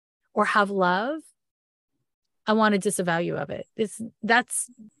or have love, I want to disavow you of it. That's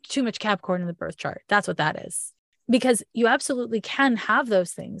too much Capricorn in the birth chart. That's what that is. Because you absolutely can have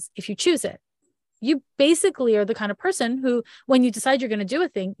those things if you choose it. You basically are the kind of person who, when you decide you're going to do a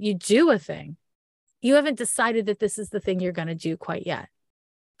thing, you do a thing. You haven't decided that this is the thing you're going to do quite yet.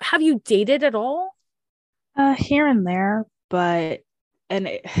 Have you dated at all? Here and there, but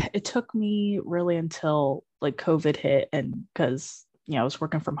it took me really until like COVID hit, and because I was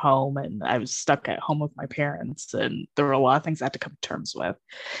working from home and I was stuck at home with my parents, and there were a lot of things I had to come to terms with.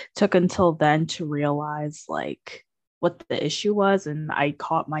 It took until then to realize like what the issue was, and I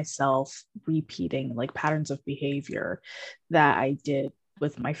caught myself repeating like patterns of behavior that I did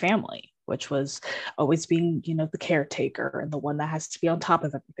with my family, which was always being, the caretaker and the one that has to be on top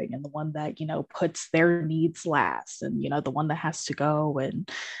of everything and the one that, puts their needs last and, the one that has to go and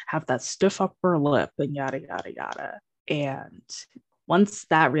have that stiff upper lip and yada, yada, yada. And once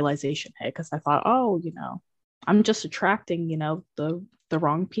that realization hit, because I thought, oh, I'm just attracting, the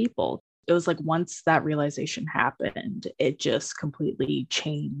wrong people. It was like once that realization happened, it just completely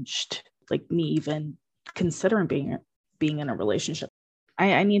changed like me even considering being in a relationship.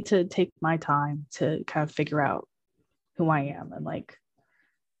 I need to take my time to kind of figure out who I am and like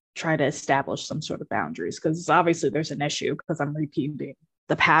try to establish some sort of boundaries, because obviously there's an issue because I'm repeating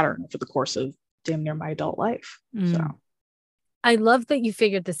the pattern for the course of damn near my adult life. So I love that you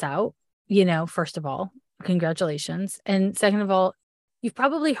figured this out, first of all, congratulations. And second of all, you've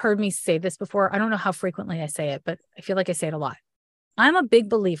probably heard me say this before. I don't know how frequently I say it, but I feel like I say it a lot. I'm a big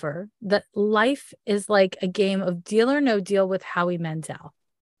believer that life is like a game of Deal or No Deal with Howie Mandel.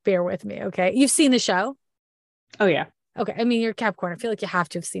 Bear with me, okay? You've seen the show? Oh, yeah. Okay. I mean, you're Capricorn. I feel like you have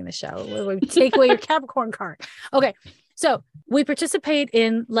to have seen the show. Take away your Capricorn card. Okay. So we participate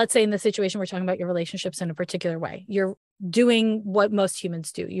in, let's say in the situation, we're talking about your relationships in a particular way. You're doing what most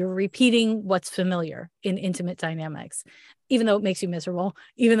humans do. You're repeating what's familiar in intimate dynamics, even though it makes you miserable,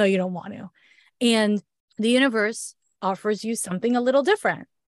 even though you don't want to. And the universe offers you something a little different.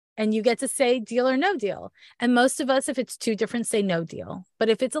 And you get to say deal or no deal. And most of us, if it's too different, say no deal. But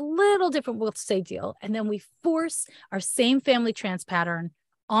if it's a little different, we'll say deal. And then we force our same family trans pattern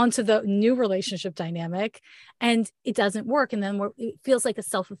onto the new relationship dynamic, and it doesn't work. And then it feels like a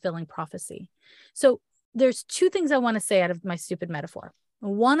self-fulfilling prophecy. So there's two things I want to say out of my stupid metaphor.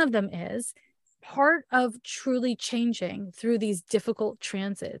 One of them is part of truly changing through these difficult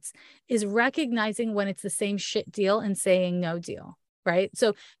transits is recognizing when it's the same shit deal and saying no deal, right?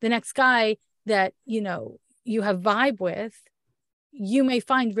 So the next guy that, you have vibe with, you may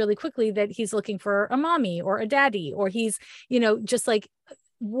find really quickly that he's looking for a mommy or a daddy, or he's, just like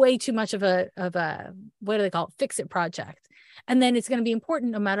way too much of a, what do they call it? Fix it project. And then it's going to be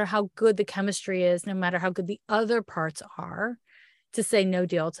important, no matter how good the chemistry is, no matter how good the other parts are, to say no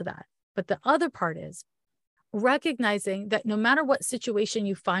deal to that. But the other part is recognizing that no matter what situation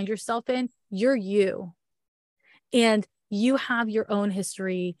you find yourself in, you're you. And you have your own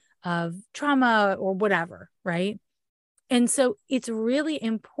history of trauma or whatever, right? And so it's really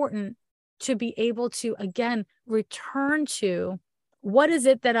important to be able to, again, return to what is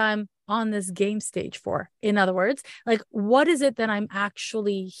it that I'm on this game stage for? In other words, like, what is it that I'm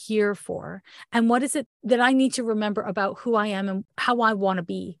actually here for? And what is it that I need to remember about who I am and how I want to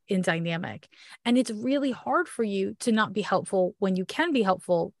be in dynamic? And it's really hard for you to not be helpful when you can be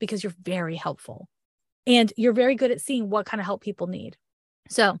helpful, because you're very helpful and you're very good at seeing what kind of help people need.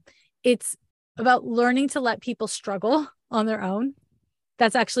 So it's about learning to let people struggle on their own.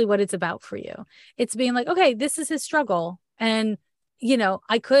 That's actually what it's about for you. It's being like, okay, this is his struggle. And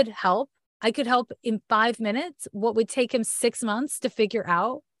I could help. I could help in 5 minutes what would take him 6 months to figure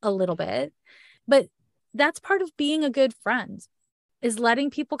out a little bit. But that's part of being a good friend, is letting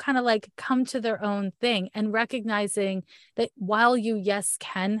people kind of like come to their own thing and recognizing that while you, yes,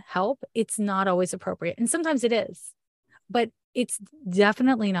 can help, it's not always appropriate. And sometimes it is, but it's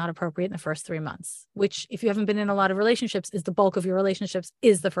definitely not appropriate in the first 3 months, which, if you haven't been in a lot of relationships, is the bulk of your relationships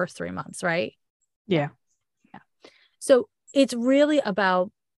is the first 3 months, right? Yeah. So it's really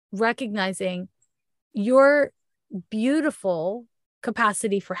about recognizing your beautiful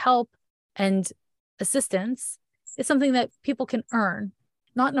capacity for help and assistance is something that people can earn.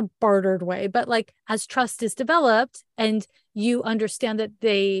 not in a bartered way, but like as trust is developed and you understand that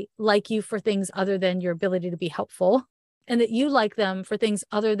they like you for things other than your ability to be helpful, and that you like them for things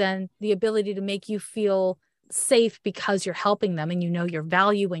other than the ability to make you feel safe because you're helping them and you know your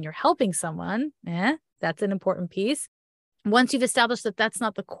value when you're helping someone. That's an important piece. Once you've established that that's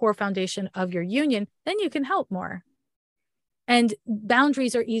not the core foundation of your union, then you can help more. And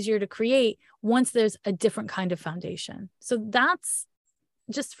boundaries are easier to create once there's a different kind of foundation. So that's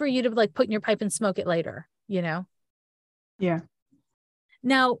just for you to like put in your pipe and smoke it later, you know? Yeah.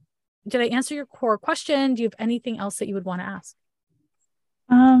 Now, did I answer your core question? Do you have anything else that you would want to ask?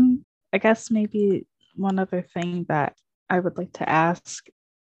 I guess maybe one other thing that I would like to ask,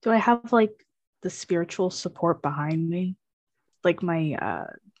 do I have like the spiritual support behind me? Like my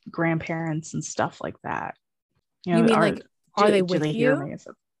grandparents and stuff like that. You mean like, are they do with they you? hear me?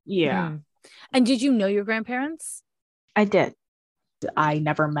 Yeah. Mm. And did you know your grandparents? I did. I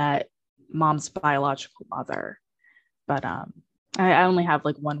never met mom's biological mother, but I only have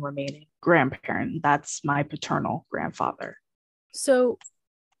like one remaining grandparent. That's my paternal grandfather. So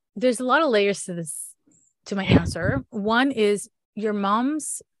there's a lot of layers to this, to my answer. One is your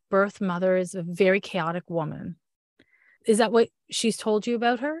mom's birth mother is a very chaotic woman. Is that what she's told you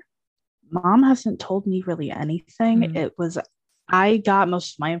about her? Mom hasn't told me really anything. I got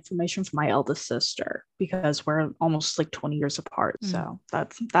most of my information from my eldest sister because we're almost like 20 years apart. So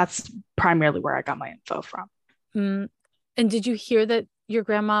that's primarily where I got my info from. And did you hear that your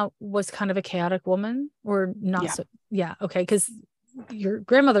grandma was kind of a chaotic woman or not? Yeah. So, yeah. Okay. Because your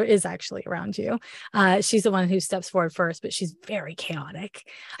grandmother is actually around you. She's the one who steps forward first, but she's very chaotic.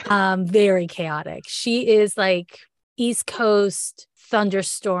 Very chaotic. She is like East Coast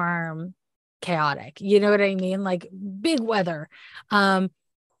thunderstorm chaotic. You know what I mean? Like big weather.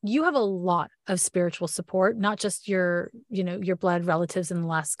 You have a lot of spiritual support, not just your blood relatives in the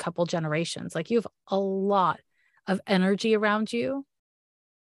last couple generations. Like you have a lot of energy around you.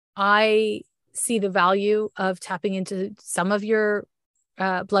 I see the value of tapping into some of your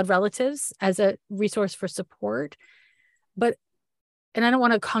blood relatives as a resource for support. And I don't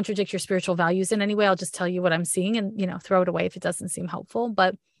want to contradict your spiritual values in any way. I'll just tell you what I'm seeing and, throw it away if it doesn't seem helpful.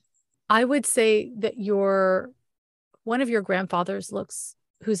 But I would say that one of your grandfathers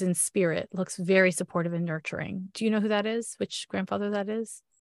who's in spirit, looks very supportive and nurturing. Do you know who that is? Which grandfather that is?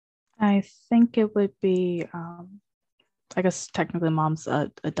 I think it would be, I guess technically mom's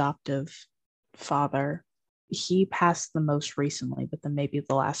adoptive father. He passed the most recently, but then maybe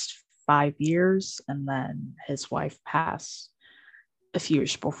the last 5 years. And then his wife passed a few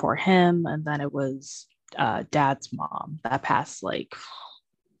years before him. And then it was dad's mom that passed like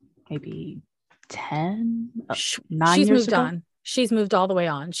maybe 9 She's years moved ago. on. She's moved all the way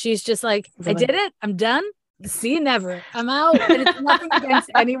on. She's just like, Really? I did it. I'm done. See you never. I'm out. And it's nothing against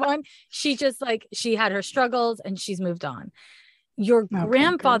anyone. She just like, she had her struggles and she's moved on. Your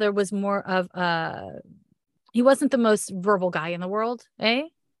grandfather was more of he wasn't the most verbal guy in the world, eh?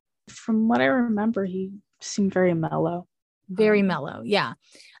 From what I remember, he seemed very mellow. Very mellow. Yeah.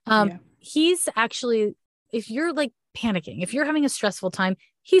 He's actually, if you're like panicking, if you're having a stressful time,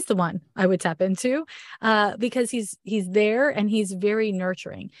 he's the one I would tap into because he's there and he's very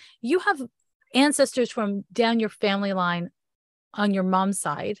nurturing. You have ancestors from down your family line on your mom's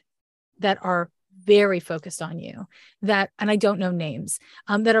side that are very focused on you, and I don't know names,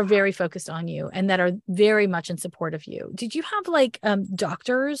 that are very focused on you and that are very much in support of you. Did you have like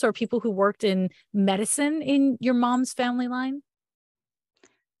doctors or people who worked in medicine in your mom's family line?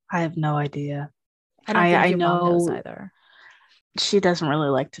 I have no idea. I don't think your mom knows either. She doesn't really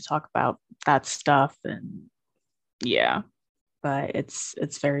like to talk about that stuff, and but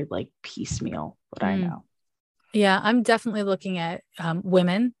it's very like piecemeal what I know. Yeah, I'm definitely looking at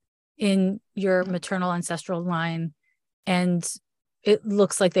women in your maternal ancestral line, and it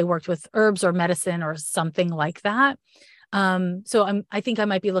looks like they worked with herbs or medicine or something like that. So I think I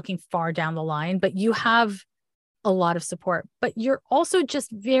might be looking far down the line, but you have a lot of support, but you're also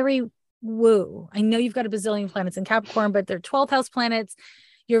just very woo. I know you've got a bazillion planets in Capricorn, but they're 12th house planets.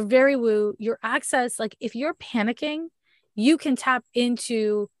 You're very woo. Your access, like if you're panicking, you can tap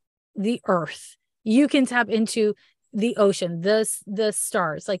into the earth. You can tap into the ocean, the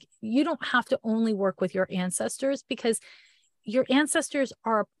stars. Like you don't have to only work with your ancestors because your ancestors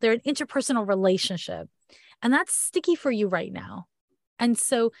they're an interpersonal relationship, and that's sticky for you right now. And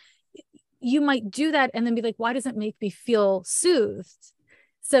so you might do that and then be like, why does it make me feel soothed?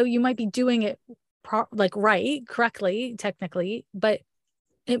 So you might be doing it correctly, technically, but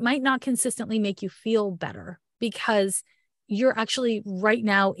it might not consistently make you feel better because you're actually right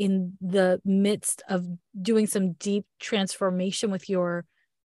now in the midst of doing some deep transformation with your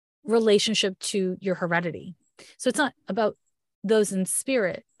relationship to your heredity. So it's not about those in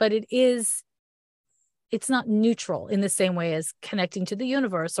spirit, but it's not neutral in the same way as connecting to the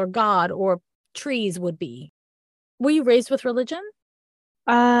universe or God or trees would be. Were you raised with religion?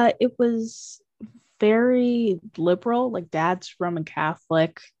 It was very liberal. Like dad's Roman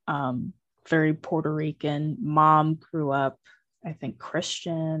Catholic, very Puerto Rican. Mom grew up, I think,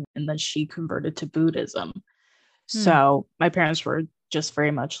 Christian, and then she converted to Buddhism. So my parents were just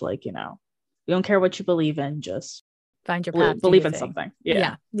very much like, you don't care what you believe in, just find your path, believe in something.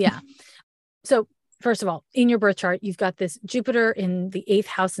 Yeah. So first of all, in your birth chart, you've got this Jupiter in the 8th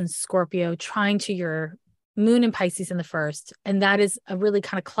house in Scorpio trying to your moon in Pisces in the 1st. And that is a really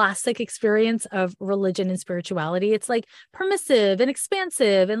kind of classic experience of religion and spirituality. It's like permissive and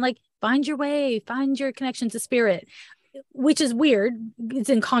expansive and like find your way, find your connection to spirit, which is weird. It's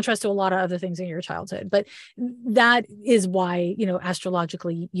in contrast to a lot of other things in your childhood, but that is why,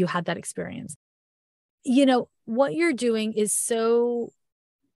 astrologically you had that experience. What you're doing is so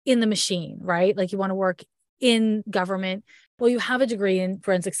in the machine, right? Like you want to work in government. Well, you have a degree in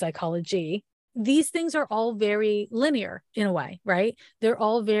forensic psychology. These things are all very linear in a way, right? They're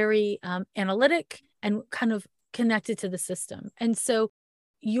all very analytic and kind of connected to the system. And so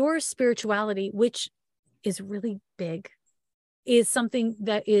your spirituality, which is really big, is something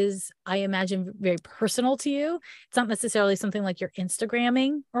that is, I imagine, very personal to you. It's not necessarily something like you're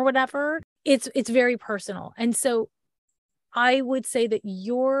Instagramming or whatever. It's very personal. And so I would say that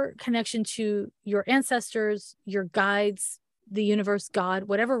your connection to your ancestors, your guides, the universe, God,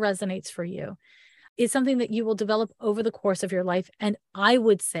 whatever resonates for you, is something that you will develop over the course of your life. And I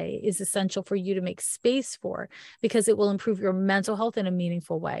would say is essential for you to make space for, because it will improve your mental health in a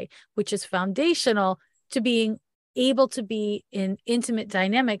meaningful way, which is foundational to being able to be in intimate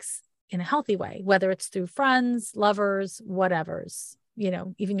dynamics in a healthy way, whether it's through friends, lovers, whatever's,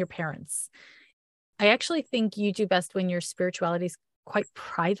 even your parents. I actually think you do best when your spirituality is quite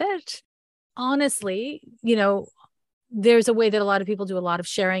private. Honestly, there's a way that a lot of people do a lot of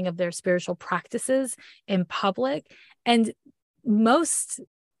sharing of their spiritual practices in public. And most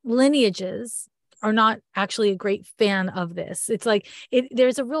lineages are not actually a great fan of this. It's like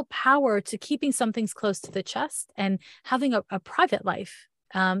there's a real power to keeping some things close to the chest and having a private life.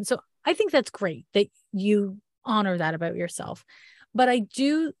 So I think that's great that you honor that about yourself. But I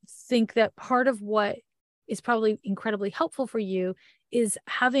do think that part of what is probably incredibly helpful for you is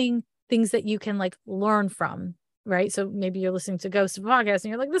having things that you can like learn from, right? So maybe you're listening to Ghost podcast and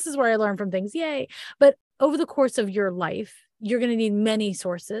you're like, this is where I learn from things. Yay. But over the course of your life, you're going to need many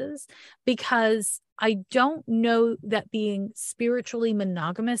sources, because I don't know that being spiritually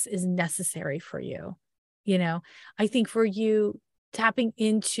monogamous is necessary for you. I think for you, tapping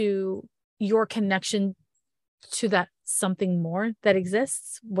into your connection to that something more that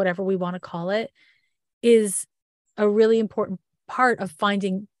exists, whatever we want to call it, is a really important part of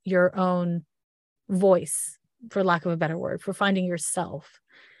finding your own voice, for lack of a better word, for finding yourself.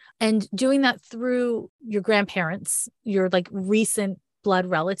 And doing that through your grandparents, your like recent blood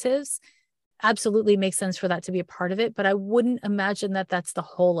relatives, absolutely makes sense for that to be a part of it. But I wouldn't imagine that that's the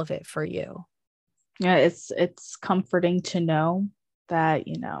whole of it for you. Yeah, it's comforting to know that,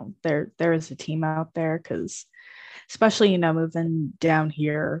 there is a team out there, because especially, moving down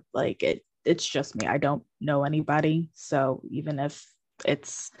here, like it's just me. I don't know anybody. So even if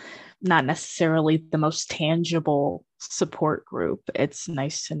it's not necessarily the most tangible support group, it's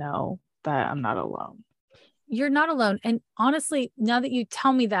nice to know that I'm not alone. You're not alone. And honestly, now that you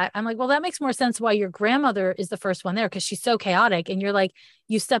tell me that, I'm like, well, that makes more sense why your grandmother is the first one there, because she's so chaotic. And you're like,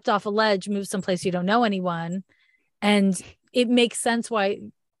 you stepped off a ledge, moved someplace you don't know anyone. And it makes sense why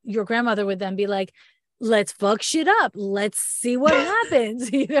your grandmother would then be like, let's fuck shit up. Let's see what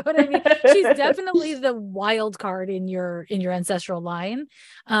happens. You know what I mean? She's definitely the wild card in your ancestral line,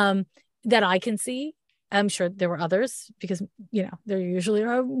 that I can see. I'm sure there were others, because, there usually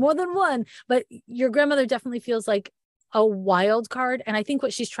are more than one, but your grandmother definitely feels like a wild card. And I think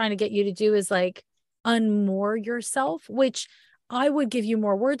what she's trying to get you to do is like unmoor yourself, which I would give you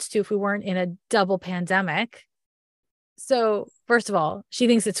more words to if we weren't in a double pandemic. So first of all, she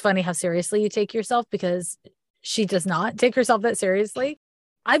thinks it's funny how seriously you take yourself, because she does not take herself that seriously.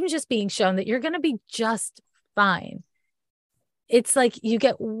 I'm just being shown that you're going to be just fine. It's like you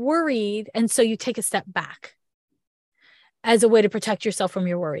get worried, and so you take a step back as a way to protect yourself from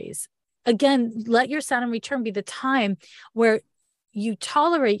your worries. Again, let your Saturn return be the time where you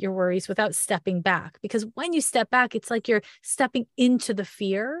tolerate your worries without stepping back. Because when you step back, it's like you're stepping into the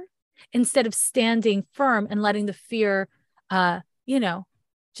fear instead of standing firm and letting the fear,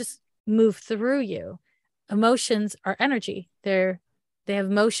 just move through you. Emotions are energy. They They have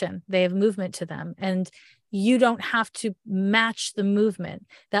motion, they have movement to them. And you don't have to match the movement.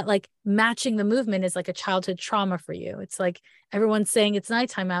 That like matching the movement is like a childhood trauma for you. It's like everyone's saying it's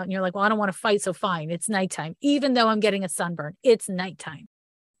nighttime out and you're like, well, I don't want to fight. So fine, it's nighttime. Even though I'm getting a sunburn, it's nighttime.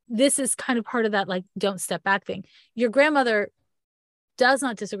 This is kind of part of that, like, don't step back thing. Your grandmother does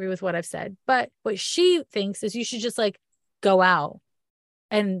not disagree with what I've said, but what she thinks is you should just like go out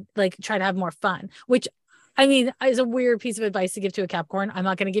and like try to have more fun, which I mean, is a weird piece of advice to give to a Capricorn. I'm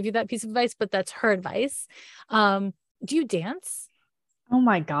not going to give you that piece of advice, but that's her advice. Do you dance? Oh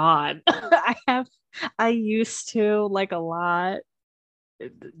my God. I used to like a lot,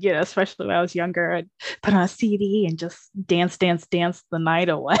 especially when I was younger. I'd put on a CD and just dance the night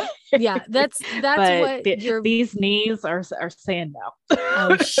away. Yeah, that's what these knees are saying no.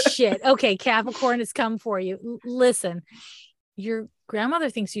 Oh shit. Okay, Capricorn has come for you. Listen, your grandmother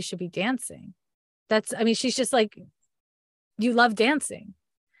thinks you should be dancing. She's just like, you love dancing.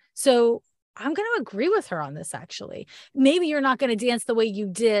 So I'm going to agree with her on this, actually. Maybe you're not going to dance the way you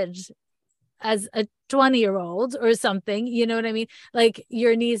did as a 20-year-old or something. You know what I mean? Like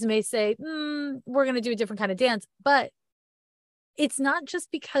your knees may say, we're going to do a different kind of dance. But it's not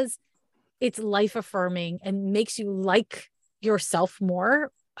just because it's life affirming and makes you like yourself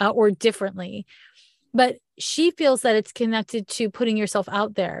more or differently. But she feels that it's connected to putting yourself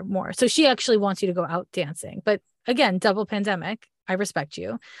out there more. So she actually wants you to go out dancing. But again, double pandemic. I respect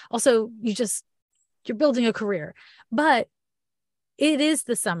you. Also, you're building a career. But it is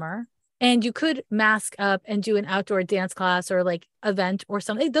the summer and you could mask up and do an outdoor dance class or like event or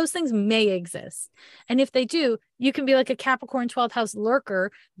something. Those things may exist. And if they do, you can be like a Capricorn 12th house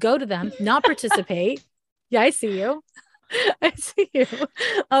lurker, go to them, not participate. Yeah, I see you. I see you.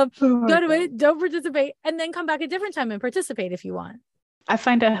 Go to it, don't participate, and then come back a different time and participate if you want. I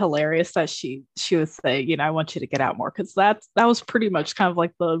find it hilarious that she would say, I want you to get out more, because that was pretty much kind of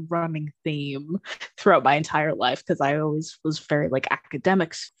like the running theme throughout my entire life, because I always was very like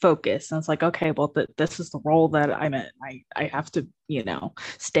academics focused, and it's like, okay, well, this is the role that I'm in. I have to,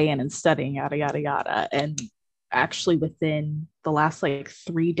 stay in and studying, yada yada yada, and actually within the last like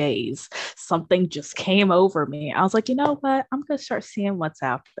 3 days, something just came over me. I was like, you know what? I'm going to start seeing what's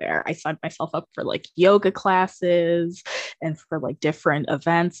out there. I signed myself up for like yoga classes and for like different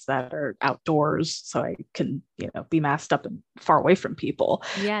events that are outdoors so I can, be masked up and far away from people.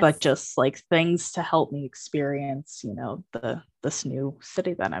 Yes. But just like things to help me experience, this new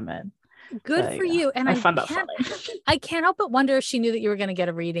city that I'm in. Good for you. And I found that funny. I can't help but wonder if she knew that you were going to get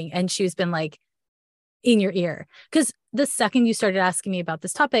a reading and she's been like, in your ear, because the second you started asking me about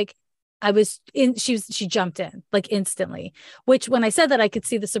this topic, she jumped in like instantly, which when I said that, I could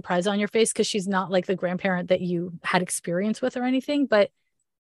see the surprise on your face, because she's not like the grandparent that you had experience with or anything. But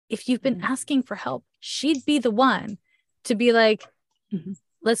if you've been asking for help, she'd be the one to be like,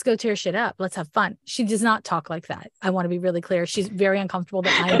 let's go tear shit up. Let's have fun. She does not talk like that. I want to be really clear. She's very uncomfortable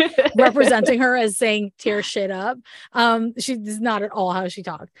that I'm representing her as saying tear shit up. She is not at all how she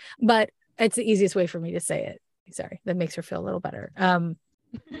talked, but it's the easiest way for me to say it. Sorry, that makes her feel a little better.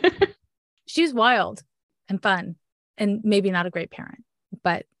 She's wild and fun and maybe not a great parent,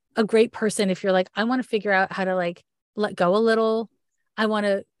 but a great person. If you're like, I want to figure out how to like let go a little. I want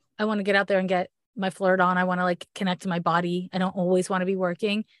to get out there and get my flirt on. I want to like connect to my body. I don't always want to be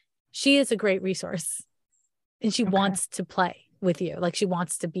working. She is a great resource and she wants to play with you. Like she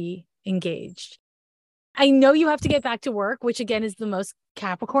wants to be engaged. I know you have to get back to work, which again is the most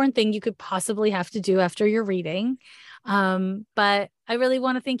Capricorn thing you could possibly have to do after your reading. But I really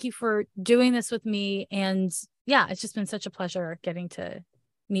want to thank you for doing this with me. And yeah, it's just been such a pleasure getting to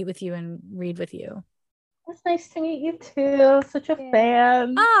meet with you and read with you. It's nice to meet you too. Such a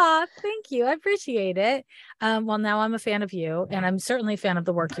fan. Thank you. I appreciate it. Well, now I'm a fan of you, and I'm certainly a fan of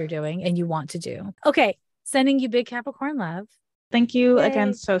the work you're doing and you want to do. Okay. Sending you big Capricorn love. Thank you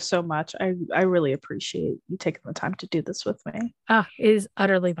again so much. I really appreciate you taking the time to do this with me. It is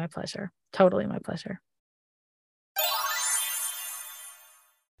utterly my pleasure. Totally my pleasure.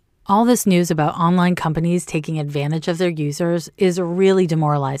 All this news about online companies taking advantage of their users is really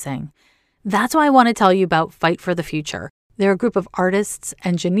demoralizing. That's why I want to tell you about Fight for the Future. They're a group of artists,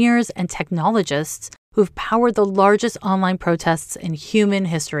 engineers, and technologists who've powered the largest online protests in human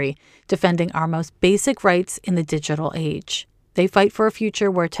history, defending our most basic rights in the digital age. They fight for a future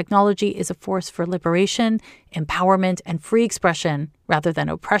where technology is a force for liberation, empowerment, and free expression rather than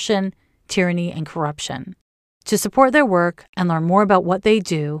oppression, tyranny, and corruption. To support their work and learn more about what they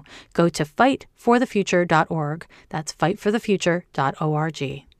do, go to fightforthefuture.org. That's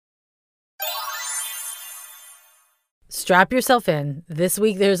fightforthefuture.org. Strap yourself in. This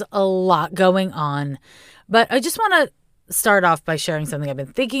week there's a lot going on, but I just want to start off by sharing something I've been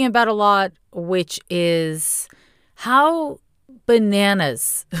thinking about a lot, which is how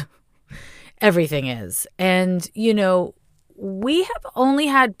bananas everything is. And, we have only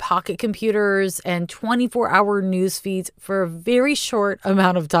had pocket computers and 24-hour news feeds for a very short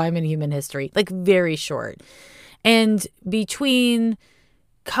amount of time in human history, like very short. And between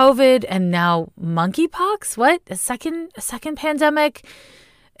COVID and now monkeypox, what? A second pandemic,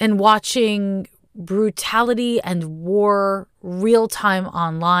 and watching brutality and war real time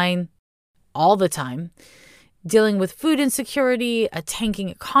online all the time, dealing with food insecurity, a tanking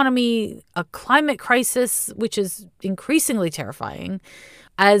economy, a climate crisis, which is increasingly terrifying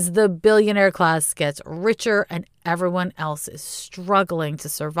as the billionaire class gets richer and everyone else is struggling to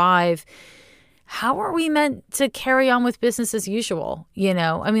survive. How are we meant to carry on with business as usual?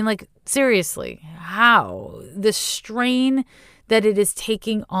 Seriously, how? The strain that it is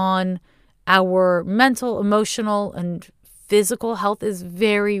taking on our mental, emotional, and physical health is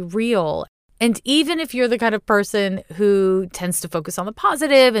very real. And even if you're the kind of person who tends to focus on the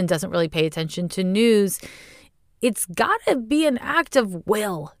positive and doesn't really pay attention to news, it's got to be an act of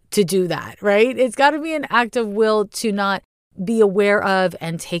will to do that, right? It's got to be an act of will to not be aware of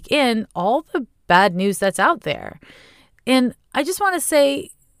and take in all the bad news that's out there. And I just want to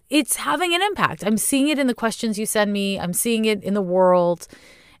say it's having an impact. I'm seeing it in the questions you send me. I'm seeing it in the world.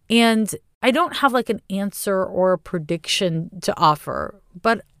 And I don't have like an answer or a prediction to offer,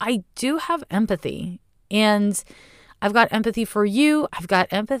 but I do have empathy. And I've got empathy for you. I've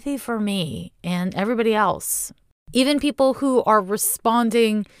got empathy for me and everybody else. Even people who are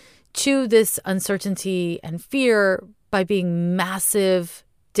responding to this uncertainty and fear by being massive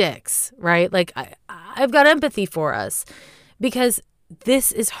dicks, right? Like I've got empathy for us because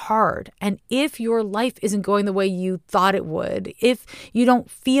this is hard. And if your life isn't going the way you thought it would, if you don't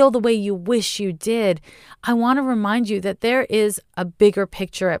feel the way you wish you did, I want to remind you that there is a bigger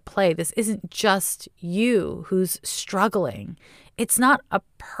picture at play. This isn't just you who's struggling. It's not a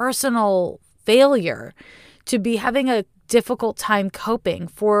personal failure to be having a difficult time coping,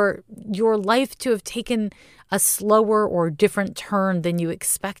 for your life to have taken a slower or different turn than you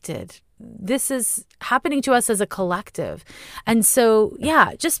expected. This is happening to us as a collective. And so,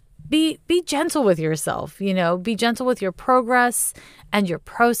 just be gentle with yourself, be gentle with your progress and your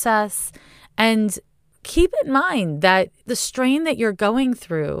process. And keep in mind that the strain that you're going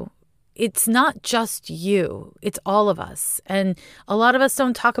through, it's not just you, it's all of us. And a lot of us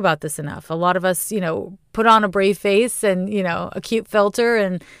don't talk about this enough. A lot of us, put on a brave face and, a cute filter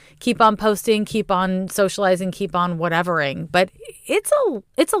and keep on posting, keep on socializing, keep on whatevering. But it's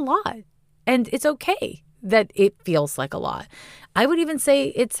a lot. And it's okay that it feels like a lot. I would even say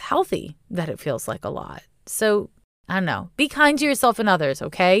it's healthy that it feels like a lot. So, I don't know. Be kind to yourself and others,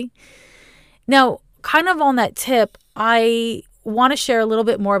 okay? Now, kind of on that tip, I want to share a little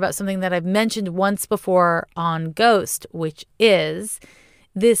bit more about something that I've mentioned once before on Ghost, which is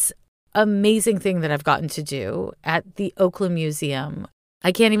this amazing thing that I've gotten to do at the Oakland Museum.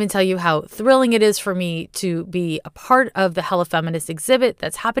 I can't even tell you how thrilling it is for me to be a part of the Hella Feminist exhibit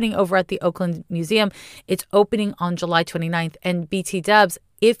that's happening over at the Oakland Museum. It's opening on July 29th. And BT Dubs,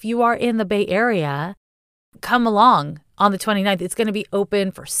 if you are in the Bay Area, come along on the 29th. It's going to be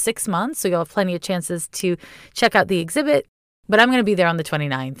open for 6 months, so you'll have plenty of chances to check out the exhibit. But I'm going to be there on the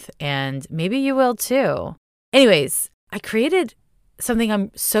 29th, and maybe you will too. Anyways, I created something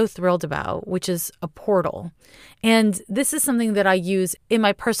I'm so thrilled about, which is a portal. And this is something that I use in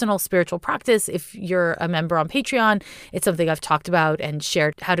my personal spiritual practice. If you're a member on Patreon, it's something I've talked about and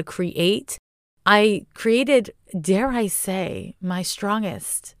shared how to create. I created, dare I say, my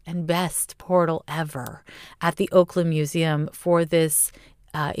strongest and best portal ever at the Oakland Museum for this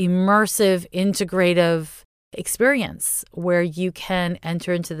immersive, integrative experience where you can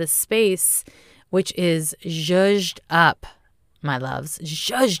enter into this space, which is zhuzhed up, my loves,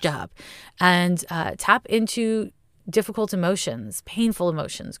 zhuzhed up, and tap into difficult emotions, painful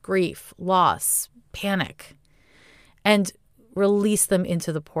emotions, grief, loss, panic, and release them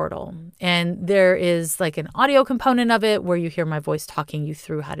into the portal. And there is like an audio component of it where you hear my voice talking you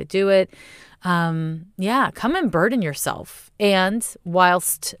through how to do it. Come and burden yourself. And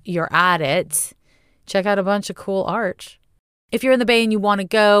whilst you're at it, check out a bunch of cool art. If you're in the Bay and you want to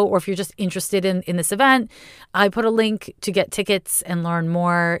go, or if you're just interested in this event, I put a link to get tickets and learn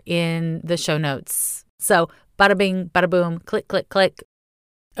more in the show notes. So bada bing, bada boom, click, click, click.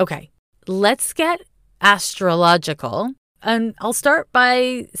 Okay, let's get astrological. And I'll start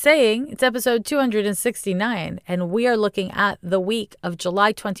by saying it's episode 269, and we are looking at the week of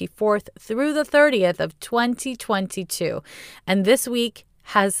July 24th through the 30th of 2022. And this week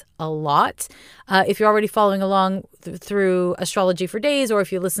has a lot. If you're already following along through Astrology for Days, or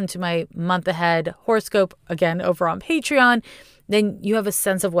if you listen to my month ahead horoscope, again, over on Patreon, then you have a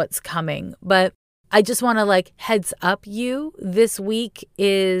sense of what's coming. But I just want to heads up you, this week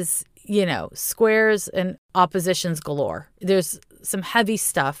is, squares and oppositions galore. There's some heavy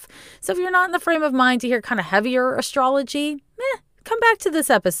stuff. So if you're not in the frame of mind to hear kind of heavier astrology, come back to this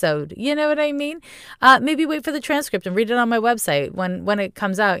episode. You know what I mean? Maybe wait for the transcript and read it on my website when it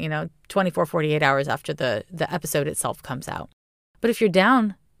comes out, 24, 48 hours after the episode itself comes out. But if you're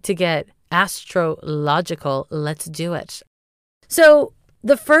down to get astrological, let's do it. So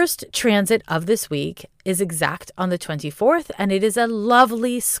the first transit of this week is exact on the 24th, and it is a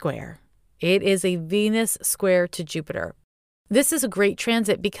lovely square. It is a Venus square to Jupiter. This is a great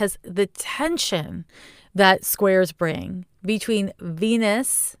transit because the tension that squares bring between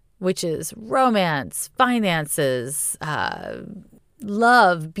Venus, which is romance, finances,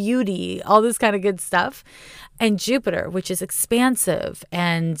 love, beauty, all this kind of good stuff, and Jupiter, which is expansive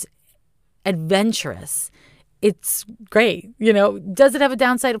and adventurous. It's great. Does it have a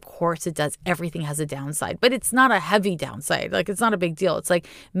downside? Of course it does. Everything has a downside, but it's not a heavy downside. It's not a big deal. It's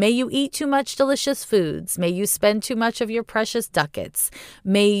may you eat too much delicious foods. May you spend too much of your precious ducats.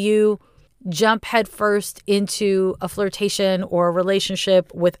 May you jump headfirst into a flirtation or a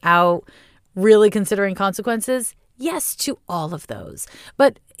relationship without really considering consequences. Yes to all of those.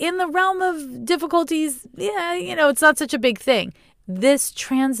 But in the realm of difficulties, it's not such a big thing. This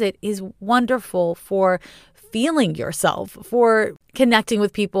transit is wonderful for feeling yourself, for connecting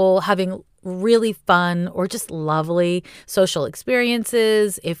with people, having really fun or just lovely social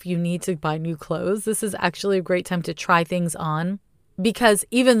experiences. If you need to buy new clothes, this is actually a great time to try things on. Because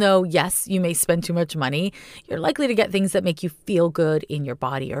even though, yes, you may spend too much money, you're likely to get things that make you feel good in your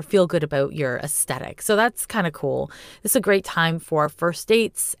body or feel good about your aesthetic. So that's kind of cool. This is a great time for first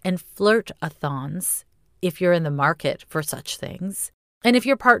dates and flirt-a-thons if you're in the market for such things. And if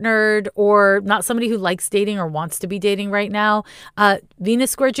you're partnered or not somebody who likes dating or wants to be dating right now, Venus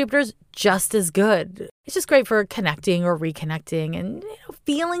square Jupiter's just as good. It's just great for connecting or reconnecting and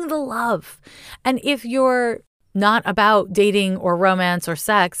feeling the love. And if you're not about dating or romance or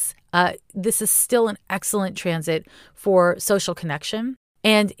sex, this is still an excellent transit for social connection.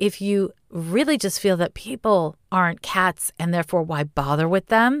 And if you really just feel that people aren't cats and therefore why bother with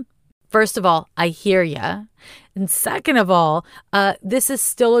them, first of all, I hear ya. And second of all, this is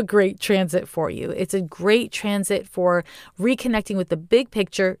still a great transit for you. It's a great transit for reconnecting with the big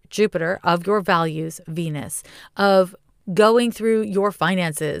picture, Jupiter, of your values, Venus, of going through your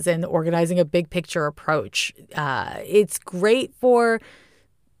finances and organizing a big picture approach. It's great for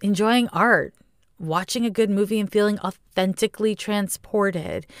enjoying art, watching a good movie and feeling authentically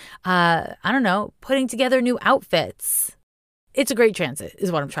transported. Putting together new outfits. It's a great transit is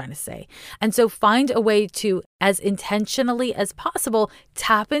what I'm trying to say. And so find a way to, as intentionally as possible,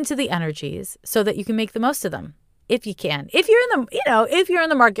 tap into the energies so that you can make the most of them. If you can. If you're in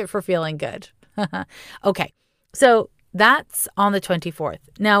the market for feeling good. Okay. So that's on the 24th.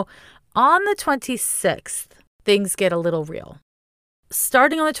 Now, on the 26th, things get a little real.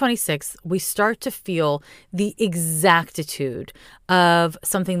 Starting on the 26th, we start to feel the exactitude of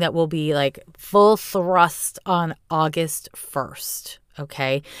something that will be full thrust on August 1st.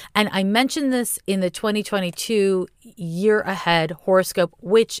 Okay. And I mentioned this in the 2022 year ahead horoscope,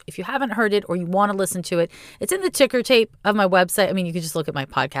 which if you haven't heard it or you want to listen to it, it's in the ticker tape of my website. I mean, you can just look at my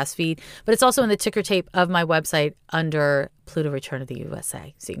podcast feed, but it's also in the ticker tape of my website under Pluto Return of the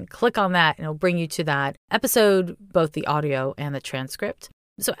USA. So you can click on that and it'll bring you to that episode, both the audio and the transcript.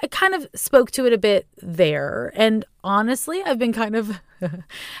 So I kind of spoke to it a bit there. And honestly, I've been kind of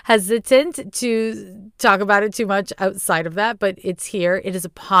hesitant to talk about it too much outside of that, but it's here. It is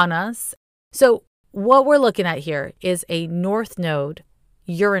upon us. So what we're looking at here is a North Node,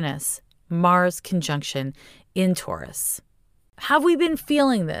 Uranus, Mars conjunction in Taurus. Have we been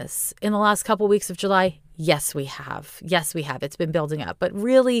feeling this in the last couple weeks of July? Yes, we have. Yes, we have. It's been building up. But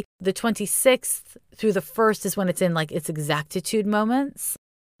really, the 26th through the 1st is when it's in its exactitude moments.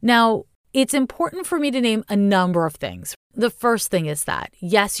 Now, it's important for me to name a number of things. The first thing is that,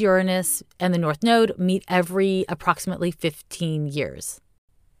 yes, Uranus and the North Node meet every approximately 15 years.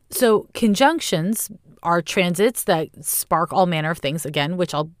 So conjunctions are transits that spark all manner of things, again,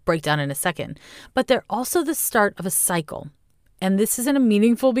 which I'll break down in a second. But they're also the start of a cycle. And this is a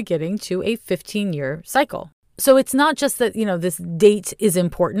meaningful beginning to a 15-year cycle. So it's not just that, this date is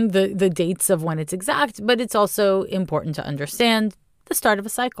important, the dates of when it's exact, but it's also important to understand the start of a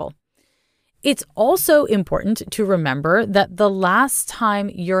cycle. It's also important to remember that the last time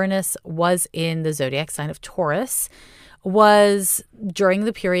Uranus was in the zodiac sign of Taurus was during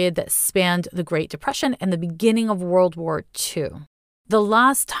the period that spanned the Great Depression and the beginning of World War II. The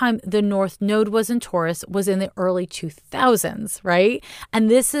last time the North Node was in Taurus was in the early 2000s, right? And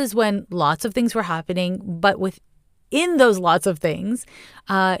this is when lots of things were happening, but within those lots of things,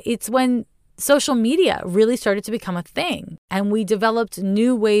 it's when social media really started to become a thing. And we developed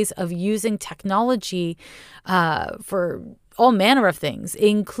new ways of using technology for all manner of things,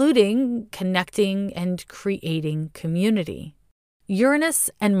 including connecting and creating community. Uranus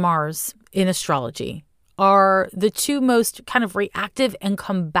and Mars in astrology are the two most kind of reactive and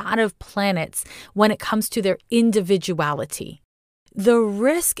combative planets when it comes to their individuality. The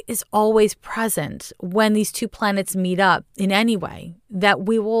risk is always present when these two planets meet up in any way that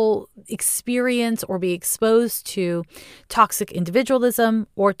we will experience or be exposed to toxic individualism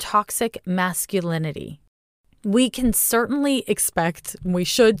or toxic masculinity. We can certainly expect, we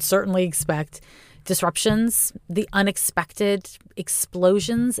should certainly expect disruptions, the unexpected,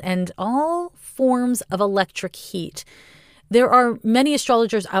 explosions, and all forms of electric heat. There are many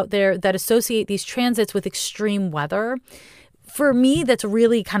astrologers out there that associate these transits with extreme weather. For me, that's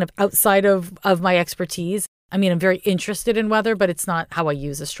really kind of outside of my expertise. I mean, I'm very interested in weather, but it's not how I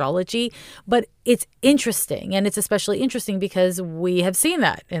use astrology. But it's interesting, and it's especially interesting because we have seen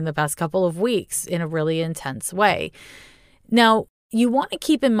that in the past couple of weeks in a really intense way. Now, you want to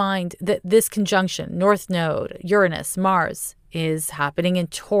keep in mind that this conjunction, North Node, Uranus, Mars, is happening in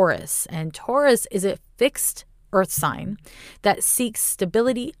Taurus. And Taurus is a fixed earth sign that seeks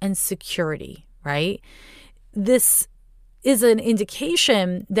stability and security, right? This is an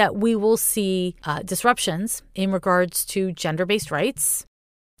indication that we will see disruptions in regards to gender-based rights.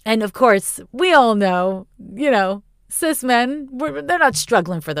 And of course, we all know, cis men, they're not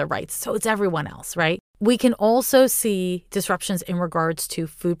struggling for their rights. So it's everyone else, right? We can also see disruptions in regards to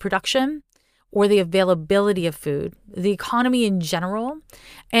food production or the availability of food, the economy in general,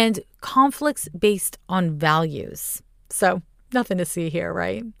 and conflicts based on values. So nothing to see here,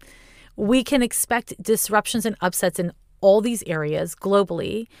 right? We can expect disruptions and upsets in all these areas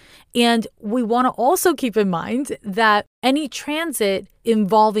globally. And we want to also keep in mind that any transit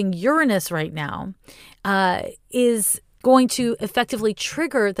involving Uranus right now is going to effectively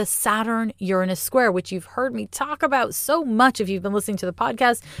trigger the Saturn-Uranus square, which you've heard me talk about so much if you've been listening to the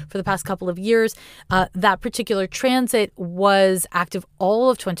podcast for the past couple of years. That particular transit was active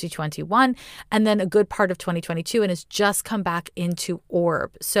all of 2021 and then a good part of 2022 and has just come back into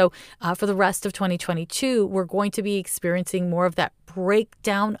orb. So for the rest of 2022, we're going to be experiencing more of that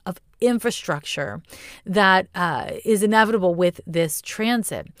breakdown of infrastructure that is inevitable with this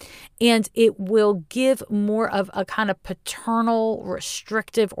transit. And it will give more of a kind of paternal,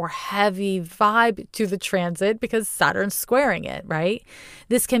 restrictive, or heavy vibe to the transit because Saturn's squaring it, right?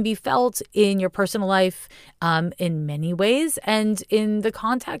 This can be felt in your personal life in many ways. And in the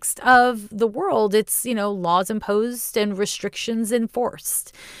context of the world, it's, laws imposed and restrictions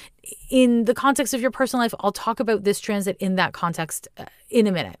enforced. In the context of your personal life, I'll talk about this transit in that context in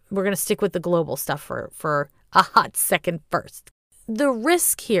a minute. We're going to stick with the global stuff for a hot second first. The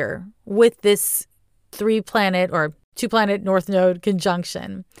risk here with this 3-planet or 2-planet North Node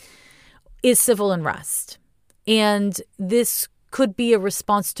conjunction is civil unrest. And this could be a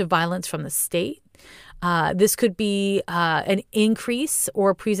response to violence from the state. This could be an increase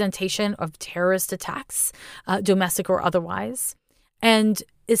or presentation of terrorist attacks, domestic or otherwise. And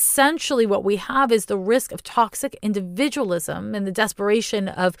essentially what we have is the risk of toxic individualism and the desperation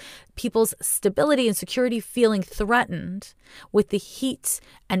of people's stability and security feeling threatened with the heat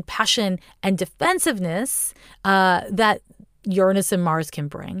and passion and defensiveness that Uranus and Mars can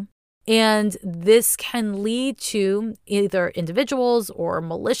bring. And this can lead to either individuals or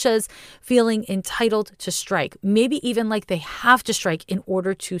militias feeling entitled to strike, maybe even like they have to strike in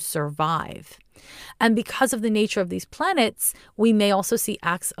order to survive. And because of the nature of these planets, we may also see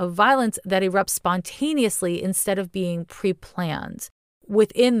acts of violence that erupt spontaneously instead of being pre-planned.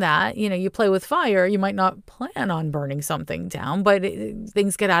 Within that, you play with fire, you might not plan on burning something down, but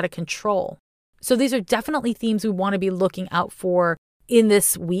things get out of control. So these are definitely themes we want to be looking out for in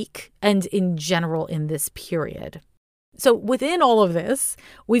this week and in general in this period. So within all of this,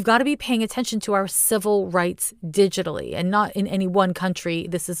 we've got to be paying attention to our civil rights digitally and not in any one country.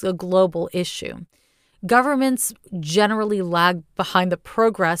 This is a global issue. Governments generally lag behind the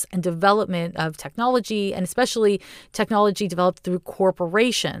progress and development of technology, and especially technology developed through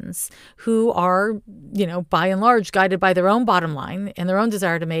corporations who are, by and large, guided by their own bottom line and their own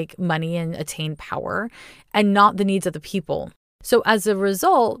desire to make money and attain power and not the needs of the people. So as a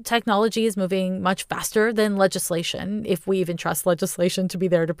result, technology is moving much faster than legislation, if we even trust legislation to be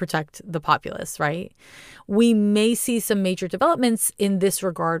there to protect the populace, right? We may see some major developments in this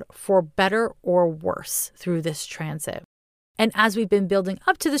regard for better or worse through this transit. And as we've been building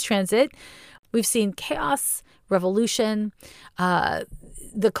up to this transit, we've seen chaos, revolution,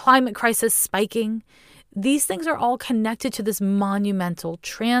 the climate crisis spiking. These things are all connected to this monumental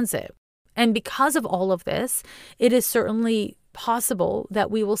transit. And because of all of this, it is certainly possible that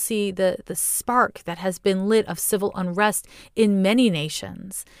we will see the spark that has been lit of civil unrest in many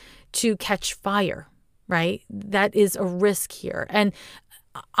nations to catch fire, right? That is a risk here. And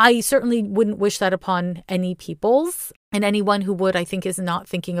I certainly wouldn't wish that upon any peoples. And anyone who would, I think, is not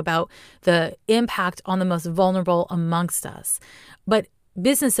thinking about the impact on the most vulnerable amongst us. But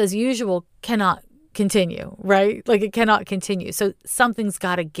business as usual cannot continue, right? Like it cannot continue. So something's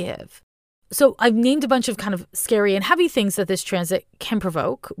got to give. So I've named a bunch of kind of scary and heavy things that this transit can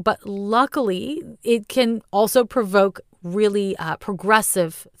provoke, but luckily it can also provoke really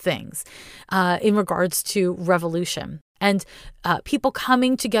progressive things in regards to revolution and people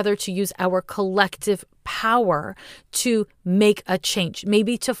coming together to use our collective power to make a change,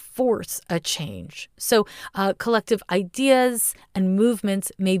 maybe to force a change. So collective ideas and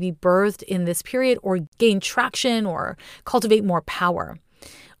movements may be birthed in this period or gain traction or cultivate more power.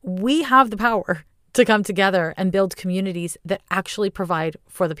 We have the power to come together and build communities that actually provide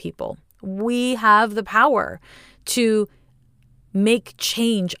for the people. We have the power to make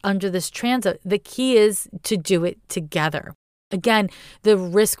change under this transit. The key is to do it together. Again, the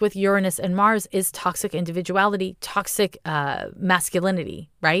risk with Uranus and Mars is toxic individuality, toxic masculinity,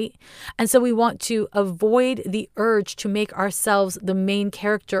 right? And so we want to avoid the urge to make ourselves the main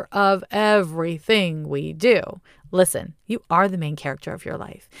character of everything we do. Listen, you are the main character of your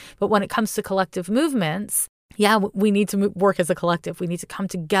life. But when it comes to collective movements, we need to work as a collective. We need to come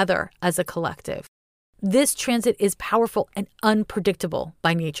together as a collective. This transit is powerful and unpredictable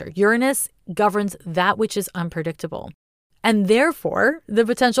by nature. Uranus governs that which is unpredictable. And therefore, the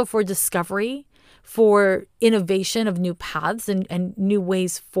potential for discovery, for innovation of new paths and new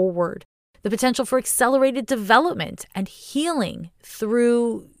ways forward, the potential for accelerated development and healing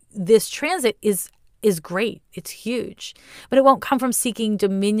through this transit is great. It's huge. But it won't come from seeking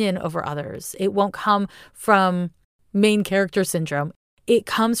dominion over others. It won't come from main character syndrome. It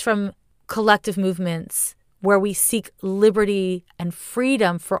comes from collective movements where we seek liberty and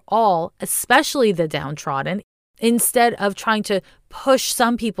freedom for all, especially the downtrodden, instead of trying to push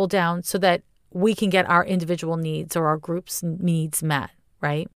some people down so that we can get our individual needs or our group's needs met,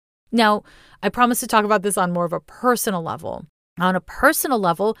 right? Now, I promise to talk about this on more of a personal level. On a personal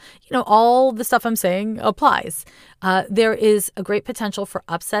level, all the stuff I'm saying applies. There is a great potential for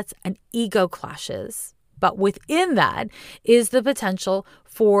upsets and ego clashes. But within that is the potential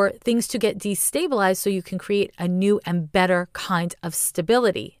for things to get destabilized so you can create a new and better kind of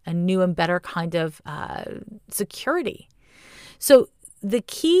stability, a new and better kind of security. So the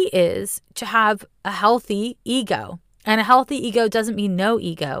key is to have a healthy ego. And a healthy ego doesn't mean no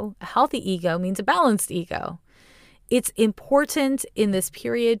ego. A healthy ego means a balanced ego. It's important in this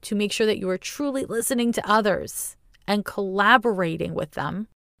period to make sure that you are truly listening to others and collaborating with them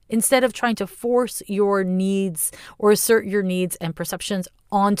instead of trying to force your needs or assert your needs and perceptions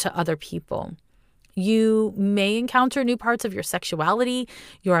onto other people. You may encounter new parts of your sexuality,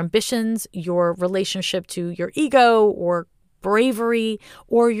 your ambitions, your relationship to your ego or bravery,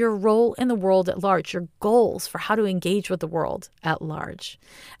 or your role in the world at large, your goals for how to engage with the world at large.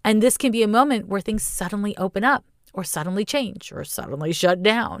 And this can be a moment where things suddenly open up or suddenly change or suddenly shut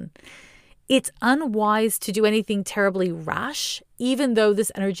down. It's unwise to do anything terribly rash, even though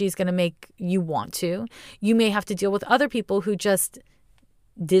this energy is going to make you want to. You may have to deal with other people who just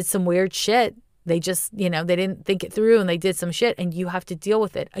did some weird shit. They just, they didn't think it through and they did some shit and you have to deal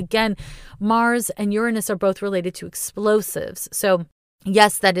with it. Again, Mars and Uranus are both related to explosives. So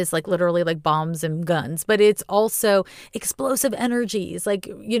yes, that is literally like bombs and guns, but it's also explosive energies,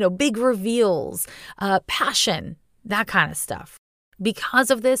 big reveals, passion, that kind of stuff. Because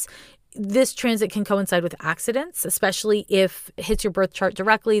of this transit can coincide with accidents, especially if it hits your birth chart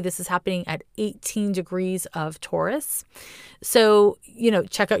directly. This is happening at 18 degrees of Taurus. So,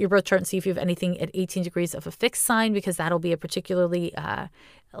 check out your birth chart and see if you have anything at 18 degrees of a fixed sign, because that'll be a particularly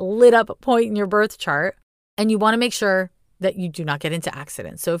lit up point in your birth chart. And you want to make sure that you do not get into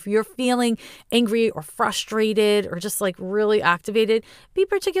accidents. So if you're feeling angry or frustrated or just really activated, be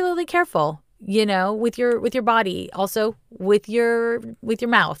particularly careful. With your body, also with your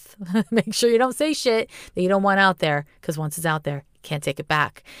mouth. Make sure you don't say shit that you don't want out there, because once it's out there, you can't take it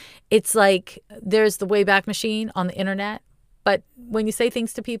back. It's like there's the Wayback Machine on the internet. But when you say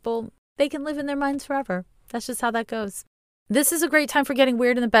things to people, they can live in their minds forever. That's just how that goes. This is a great time for getting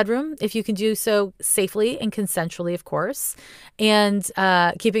weird in the bedroom, if you can do so safely and consensually, of course. And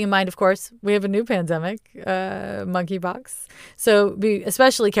keeping in mind, of course, we have a new pandemic, monkeypox. So be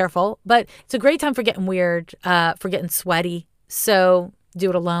especially careful. But it's a great time for getting weird, for getting sweaty. So do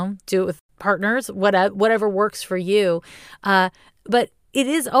it alone, do it with partners, whatever works for you. But it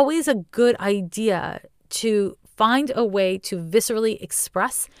is always a good idea to find a way to viscerally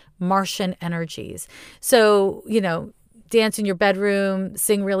express Martian energies. So, dance in your bedroom,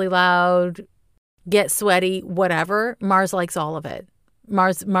 sing really loud, get sweaty, whatever. Mars likes all of it.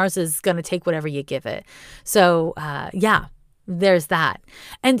 Mars is going to take whatever you give it. So, there's that.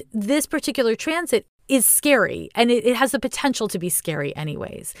 And this particular transit is scary, and it has the potential to be scary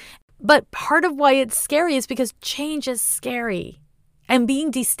anyways. But part of why it's scary is because change is scary. And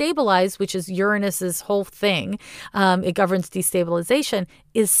being destabilized, which is Uranus's whole thing, it governs destabilization,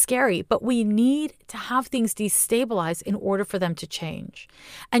 is scary. But we need to have things destabilized in order for them to change.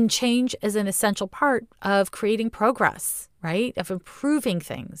 And change is an essential part of creating progress, right? Of improving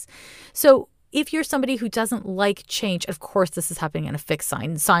things. So if you're somebody who doesn't like change, of course, this is happening in a fixed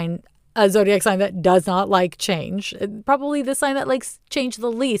sign, a zodiac sign that does not like change, probably the sign that likes change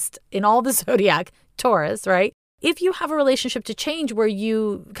the least in all the zodiac, Taurus, right? If you have a relationship to change where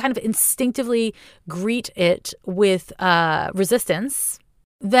you kind of instinctively greet it with resistance,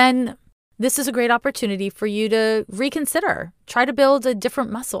 then this is a great opportunity for you to reconsider. Try to build a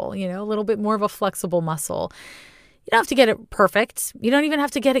different muscle, a little bit more of a flexible muscle. You don't have to get it perfect. You don't even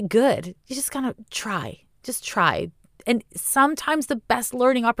have to get it good. You just gotta try. Just try. And sometimes the best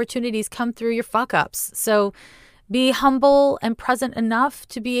learning opportunities come through your fuck-ups. So be humble and present enough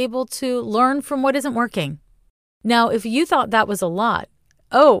to be able to learn from what isn't working. Now, if you thought that was a lot,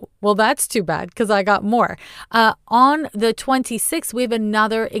 oh, well, that's too bad because I got more. On the 26th, we have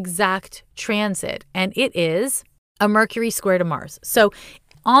another exact transit, and it is a Mercury square to Mars. So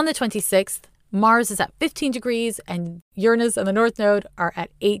on the 26th, Mars is at 15 degrees and Uranus and the North Node are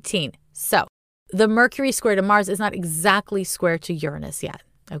at 18. So the Mercury square to Mars is not exactly square to Uranus yet,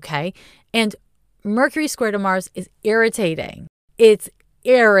 okay? And Mercury square to Mars is irritating. It's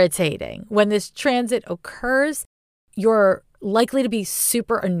irritating. When this transit occurs, you're likely to be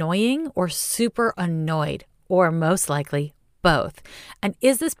super annoying or super annoyed, or most likely both. And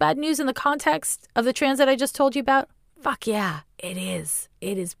is this bad news in the context of the transit I just told you about? Fuck yeah, it is.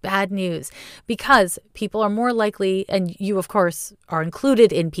 It is bad news because people are more likely, and you, of course, are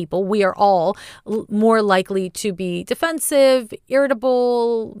included in people. We are all more likely to be defensive,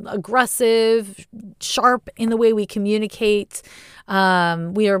 irritable, aggressive, sharp in the way we communicate. We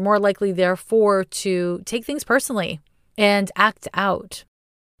are more likely, therefore, to take things personally and act out.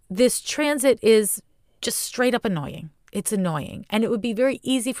 This transit is just straight up annoying. It's annoying. And it would be very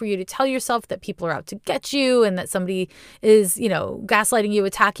easy for you to tell yourself that people are out to get you and that somebody is, gaslighting you,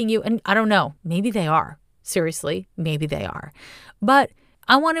 attacking you. And I don't know, maybe they are. Seriously, maybe they are. But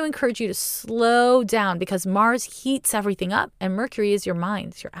I want to encourage you to slow down because Mars heats everything up and Mercury is your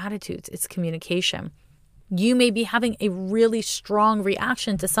mind, it's your attitudes, it's communication. You may be having a really strong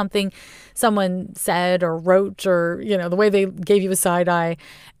reaction to something someone said or wrote or, the way they gave you a side eye.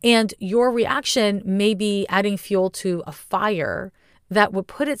 And your reaction may be adding fuel to a fire that would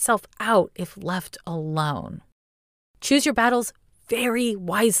put itself out if left alone. Choose your battles very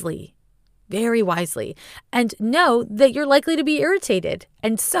wisely, and know that you're likely to be irritated.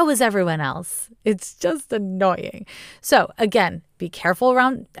 And so is everyone else. It's just annoying. So again, be careful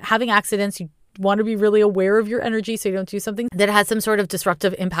around having accidents. You want to be really aware of your energy so you don't do something that has some sort of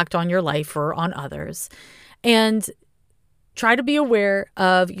disruptive impact on your life or on others. And try to be aware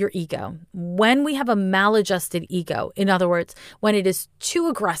of your ego. When we have a maladjusted ego, in other words, when it is too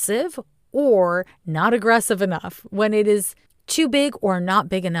aggressive or not aggressive enough, when it is too big or not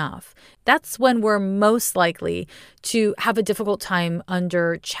big enough, that's when we're most likely to have a difficult time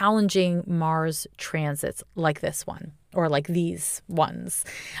under challenging Mars transits like this one. Or like these ones.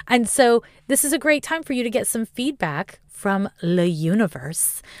 And so this is a great time for you to get some feedback from the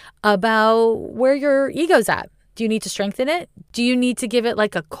universe about where your ego's at. Do you need to strengthen it? Do you need to give it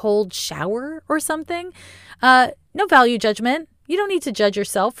like a cold shower or something? No value judgment. You don't need to judge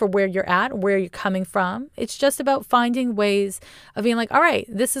yourself for where you're at, where you're coming from. It's just about finding ways of being like, all right,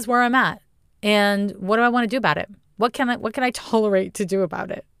 this is where I'm at. And what do I want to do about it? What can I tolerate to do about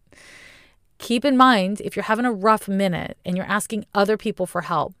it? Keep in mind, if you're having a rough minute and you're asking other people for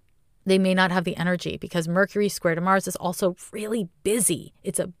help, They may not have the energy because Mercury square to Mars is also really busy.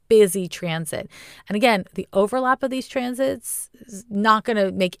 It's a busy transit. And again, the overlap of these transits is not going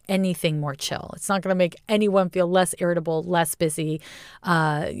to make anything more chill. It's not going to make anyone feel less irritable, less busy,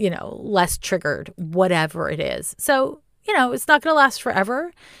 less triggered, whatever it is. So, it's not going to last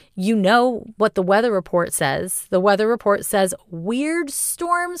forever. You know what the weather report says. The weather report says weird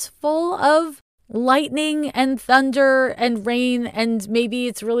storms full of lightning and thunder and rain, and maybe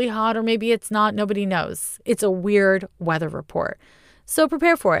it's really hot or maybe it's not. Nobody knows. It's a weird weather report. So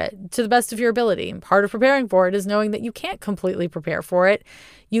prepare for it to the best of your ability. And part of preparing for it is knowing that you can't completely prepare for it.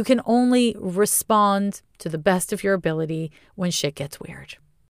 You can only respond to the best of your ability when shit gets weird.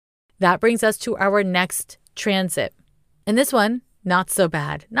 That brings us to our next transit. And this one, not so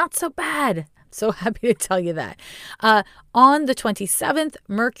bad. Not so bad. So happy to tell you that. On the 27th,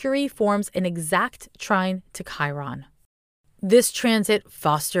 Mercury forms an exact trine to Chiron. This transit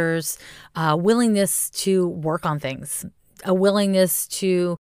fosters willingness to work on things, a willingness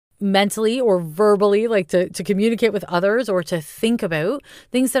to mentally or verbally, like to communicate with others or to think about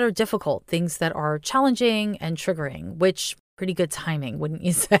things that are difficult, things that are challenging and triggering, which pretty good timing, wouldn't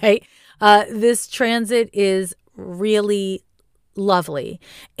you say? This transit is really lovely.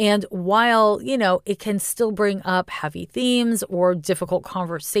 And while, it can still bring up heavy themes or difficult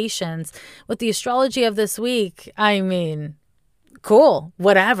conversations with the astrology of this week, cool,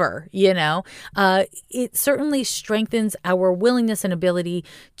 whatever, it certainly strengthens our willingness and ability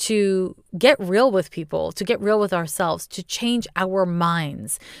to get real with people, to get real with ourselves, to change our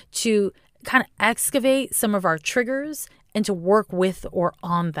minds, to kind of excavate some of our triggers and to work with or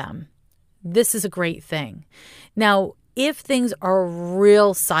on them. This is a great thing. Now, if things are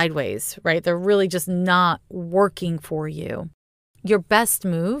real sideways, right, they're really just not working for you, your best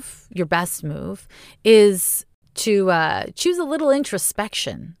move is to choose a little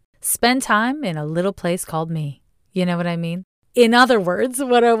introspection. Spend time in a little place called me. You know what I mean? In other words,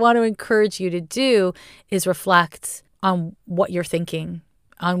 what I want to encourage you to do is reflect on what you're thinking,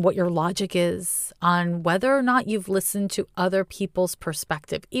 on what your logic is, on whether or not you've listened to other people's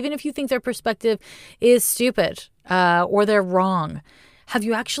perspective. Even if you think their perspective is stupid or they're wrong, have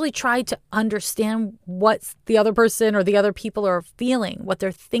you actually tried to understand what the other person or the other people are feeling, what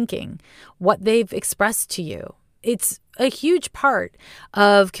they're thinking, what they've expressed to you? It's a huge part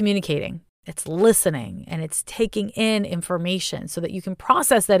of communicating. It's listening and it's taking in information so that you can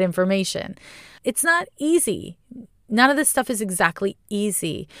process that information. It's not easy. None of this stuff is exactly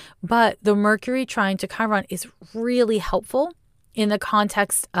easy, but the Mercury trine to Chiron is really helpful in the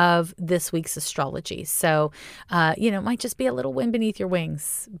context of this week's astrology. So, it might just be a little wind beneath your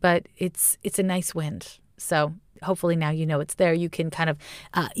wings, but it's a nice wind. So hopefully now you know it's there. You can kind of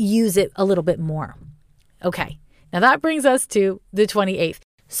use it a little bit more. Okay, now that brings us to the 28th.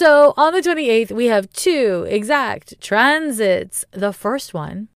 So on the 28th, we have two exact transits. The first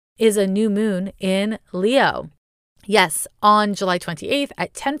one is a new moon in Leo. Yes, on July 28th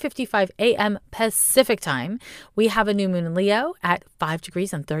at 10:55 a.m. Pacific time, we have a new moon in Leo at 5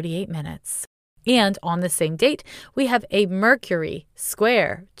 degrees and 38 minutes. And on the same date, we have a Mercury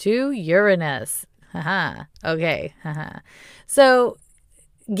square to Uranus. Okay. So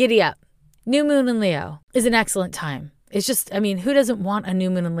giddy up. New moon in Leo is an excellent time. It's just, who doesn't want a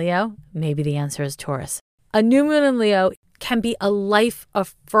new moon in Leo? Maybe the answer is Taurus. A new moon in Leo can be a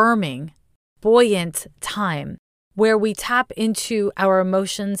life-affirming, buoyant time where we tap into our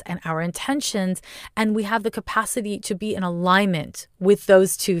emotions and our intentions, and we have the capacity to be in alignment with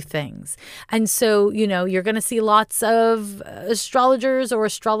those two things. And so, you're going to see lots of astrologers or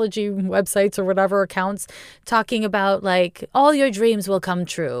astrology websites or whatever accounts talking about like all your dreams will come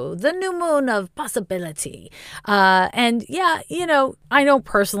true, the new moon of possibility. And yeah, I don't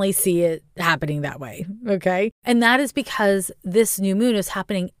personally see it happening that way. Okay. And that is because this new moon is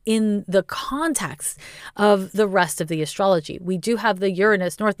happening in the context of the rest of the astrology. We do have the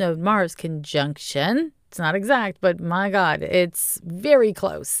Uranus North Node Mars conjunction. It's not exact, but my God, it's very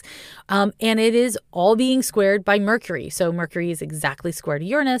close. And it is all being squared by Mercury. So Mercury is exactly square to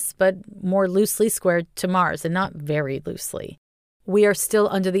Uranus, but more loosely squared to Mars, and not very loosely. We are still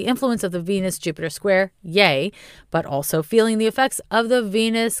under the influence of the Venus-Jupiter square, yay, but also feeling the effects of the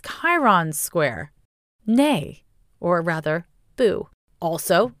Venus-Chiron square, nay, or rather, boo.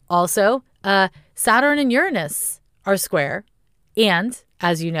 Also, Saturn and Uranus are square, and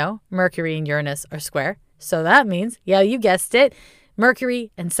as you know, Mercury and Uranus are square. So that means, yeah, you guessed it,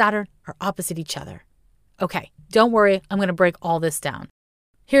 Mercury and Saturn are opposite each other. Okay, don't worry, I'm going to break all this down.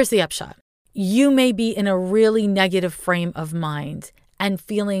 Here's the upshot. You may be in a really negative frame of mind and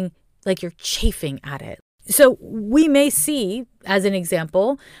feeling like you're chafing at it. So we may see, as an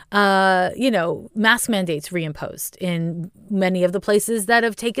example, mask mandates reimposed in many of the places that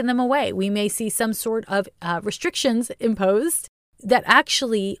have taken them away. We may see some sort of restrictions imposed that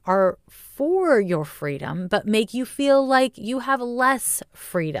actually are for your freedom, but make you feel like you have less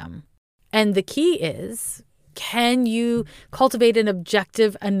freedom. And the key is, can you cultivate an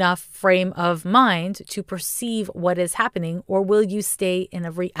objective enough frame of mind to perceive what is happening, or will you stay in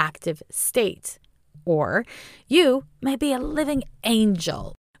a reactive state? Or you may be a living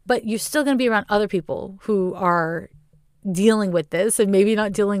angel, but you're still going to be around other people who are dealing with this and maybe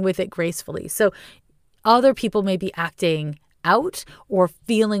not dealing with it gracefully. So other people may be acting out or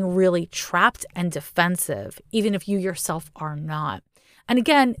feeling really trapped and defensive, even if you yourself are not. And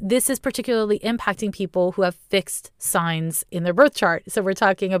again, this is particularly impacting people who have fixed signs in their birth chart. So we're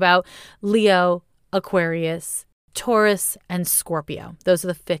talking about Leo, Aquarius, Taurus, and Scorpio. Those are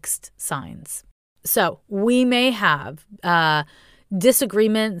the fixed signs. So we may have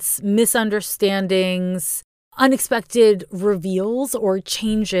disagreements, misunderstandings, unexpected reveals or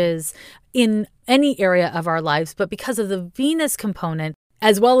changes in any area of our lives. But because of the Venus component,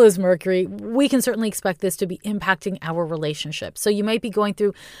 as well as Mercury, we can certainly expect this to be impacting our relationship. So you might be going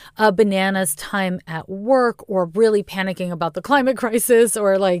through a bananas time at work, or really panicking about the climate crisis,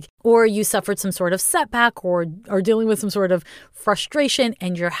 or you suffered some sort of setback, or are dealing with some sort of frustration,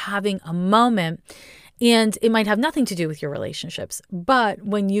 and you're having a moment. And it might have nothing to do with your relationships. But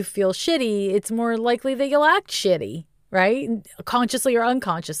when you feel shitty, it's more likely that you'll act shitty, right? Consciously or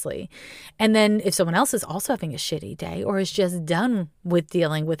unconsciously. And then if someone else is also having a shitty day, or is just done with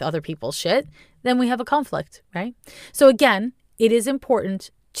dealing with other people's shit, then we have a conflict, right? So again, it is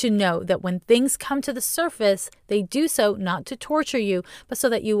important to know that when things come to the surface, they do so not to torture you, but so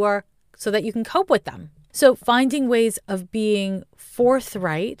that you can cope with them. So finding ways of being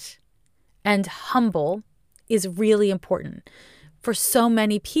forthright and humble is really important. For so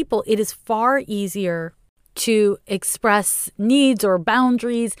many people, it is far easier to express needs or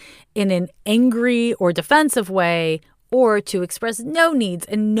boundaries in an angry or defensive way, or to express no needs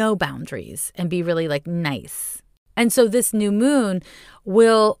and no boundaries and be really nice. And so this new moon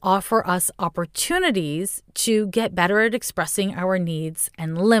will offer us opportunities to get better at expressing our needs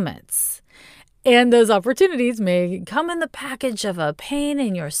and limits. And those opportunities may come in the package of a pain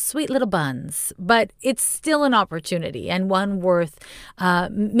in your sweet little buns, but it's still an opportunity, and one worth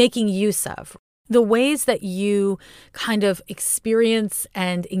making use of. The ways that you kind of experience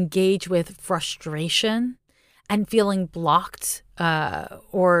and engage with frustration and feeling blocked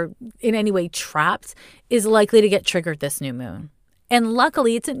or in any way trapped is likely to get triggered this new moon. And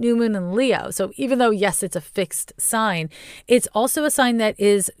luckily, it's a new moon in Leo. So even though, yes, it's a fixed sign, it's also a sign that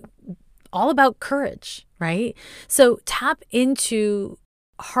is all about courage, right? So tap into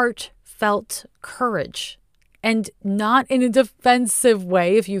heartfelt courage, and not in a defensive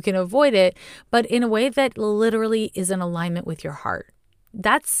way if you can avoid it, but in a way that literally is in alignment with your heart.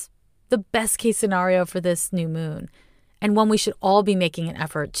 That's the best case scenario for this new moon, and one we should all be making an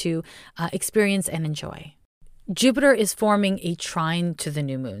effort to experience and enjoy. Jupiter is forming a trine to the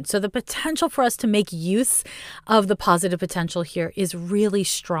new moon. So the potential for us to make use of the positive potential here is really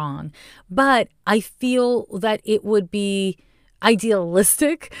strong. But I feel that it would be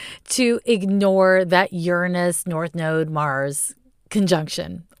idealistic to ignore that Uranus, North Node, Mars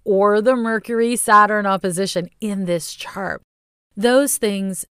conjunction, or the Mercury-Saturn opposition in this chart. Those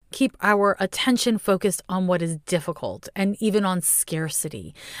things keep our attention focused on what is difficult and even on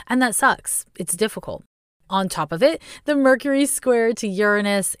scarcity. And that sucks. It's difficult. On top of it, the Mercury square to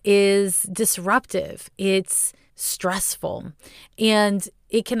Uranus is disruptive. It's stressful, and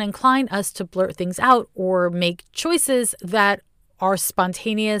it can incline us to blurt things out or make choices that are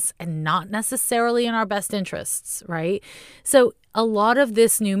spontaneous and not necessarily in our best interests, right? So a lot of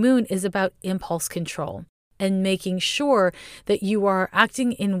this new moon is about impulse control and making sure that you are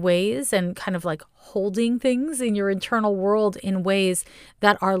acting in ways and kind of holding things in your internal world in ways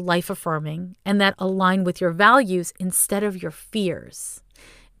that are life-affirming and that align with your values instead of your fears.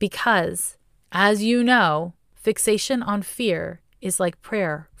 Because, as you know, fixation on fear is like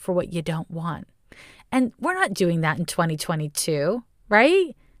prayer for what you don't want. And we're not doing that in 2022,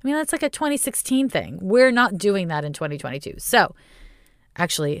 right? I mean, that's like a 2016 thing. We're not doing that in 2022. So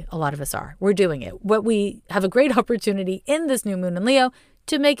actually, a lot of us are. We're doing it. What we have a great opportunity in this new moon in Leo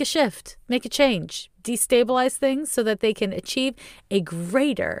to make a shift, make a change, destabilize things so that they can achieve a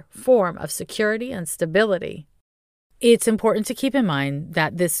greater form of security and stability. It's important to keep in mind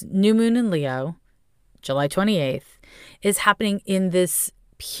that this new moon in Leo, July 28th, is happening in this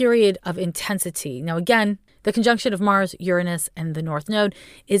period of intensity. Now, again, The conjunction of Mars, Uranus, and the North Node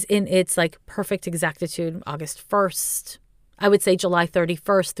is in its like perfect exactitude August 1st. I would say July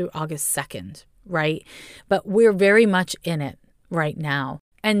 31st through August 2nd, right? But we're very much in it right now.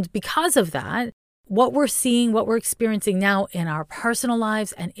 And because of that, what we're seeing, what we're experiencing now in our personal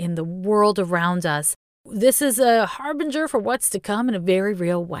lives and in the world around us, this is a harbinger for what's to come in a very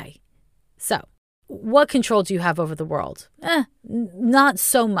real way. So, what control do you have over the world? Not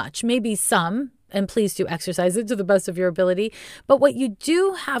so much, maybe some, and please do exercise it to the best of your ability. But what you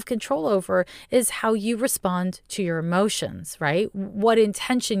do have control over is how you respond to your emotions, right? What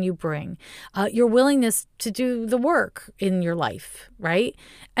intention you bring, your willingness to do the work in your life, right?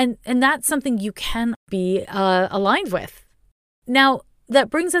 And that's something you can be aligned with. Now, that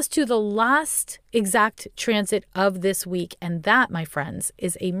brings us to the last exact transit of this week. And that, my friends,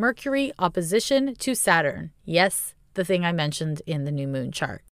 is a Mercury opposition to Saturn. Yes, the thing I mentioned in the new moon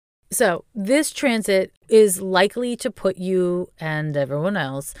chart. So this transit is likely to put you and everyone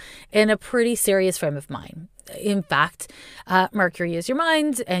else in a pretty serious frame of mind. In fact, Mercury is your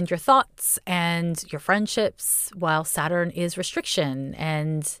mind and your thoughts and your friendships, while Saturn is restriction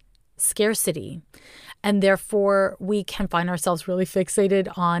and scarcity. And therefore, we can find ourselves really fixated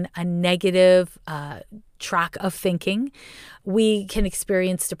on a negative track of thinking. We can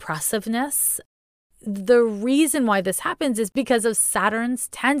experience depressiveness. The reason why this happens is because of Saturn's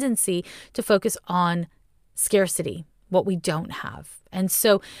tendency to focus on scarcity, what we don't have. And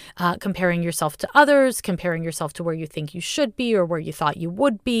so comparing yourself to others, comparing yourself to where you think you should be or where you thought you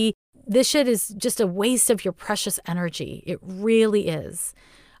would be, this shit is just a waste of your precious energy. It really is.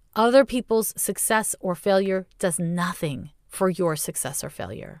 Other people's success or failure does nothing for your success or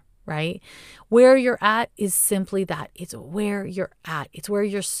failure, right? Where you're at is simply that. It's where you're at. It's where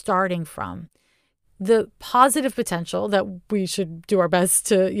you're starting from. The positive potential that we should do our best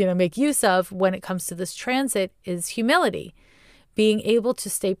to, make use of when it comes to this transit is humility. Being able to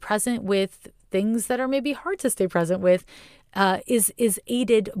stay present with things that are maybe hard to stay present with is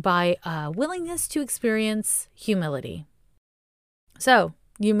aided by a willingness to experience humility. So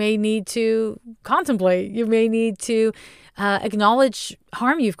you may need to contemplate. You may need to acknowledge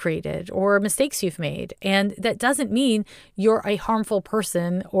harm you've created or mistakes you've made. And that doesn't mean you're a harmful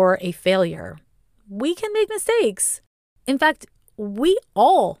person or a failure. We can make mistakes. In fact, we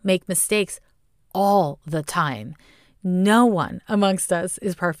all make mistakes all the time. No one amongst us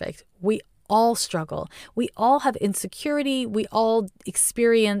is perfect. We all struggle. We all have insecurity. We all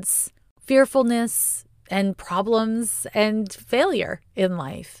experience fearfulness and problems and failure in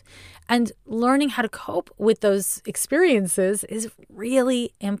life. And learning how to cope with those experiences is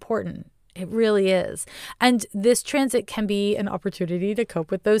really important. It really is. And this transit can be an opportunity to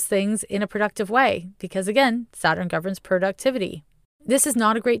cope with those things in a productive way because, again, Saturn governs productivity. This is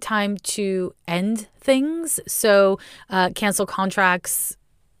not a great time to end things. So cancel contracts,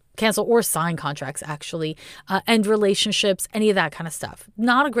 cancel or sign contracts, actually, end relationships, any of that kind of stuff.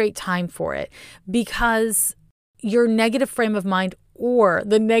 Not a great time for it because your negative frame of mind or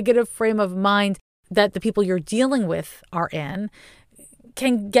the negative frame of mind that the people you're dealing with are in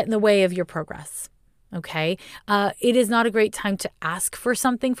can get in the way of your progress. Okay. It is not a great time to ask for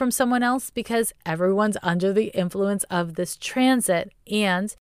something from someone else because everyone's under the influence of this transit.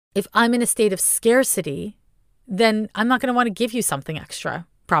 And if I'm in a state of scarcity, then I'm not going to want to give you something extra,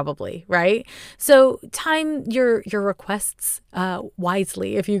 probably, right? So time your requests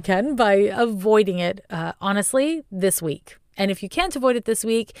wisely if you can by avoiding it, honestly, this week. And if you can't avoid it this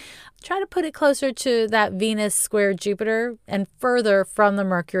week, try to put it closer to that Venus square Jupiter and further from the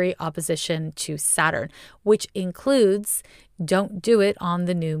Mercury opposition to Saturn, which includes don't do it on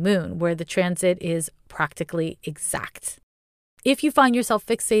the new moon, where the transit is practically exact. If you find yourself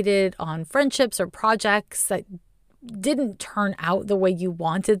fixated on friendships or projects that didn't turn out the way you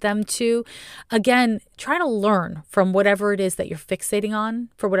wanted them to, again, try to learn from whatever it is that you're fixating on,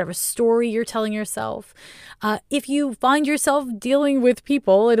 for whatever story you're telling yourself. If you find yourself dealing with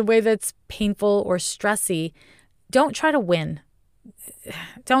people in a way that's painful or stressy, don't try to win.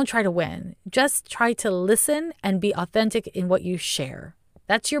 Don't try to win. Just try to listen and be authentic in what you share.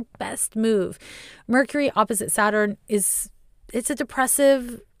 That's your best move. Mercury opposite Saturn it's a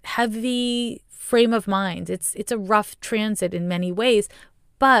depressive, heavy frame of mind. It's a rough transit in many ways,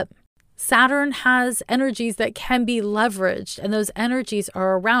 but Saturn has energies that can be leveraged, and those energies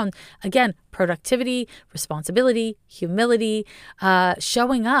are around, again, productivity, responsibility, humility,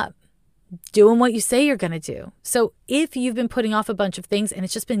 showing up, doing what you say you're going to do. So if you've been putting off a bunch of things and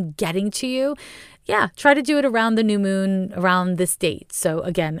it's just been getting to you, try to do it around the new moon, around this date. So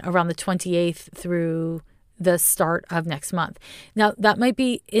again, around the 28th through the start of next month. Now, that might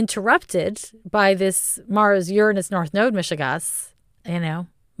be interrupted by this Mars-Uranus North Node, Mishigas,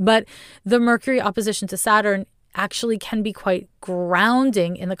 but the Mercury opposition to Saturn actually can be quite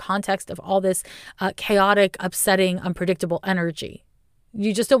grounding in the context of all this chaotic, upsetting, unpredictable energy.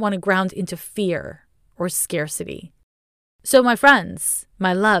 You just don't want to ground into fear or scarcity. So my friends,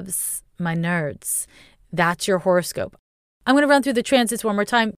 my loves, my nerds, that's your horoscope. I'm going to run through the transits one more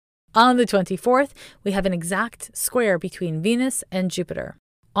time. On the 24th, we have an exact square between Venus and Jupiter.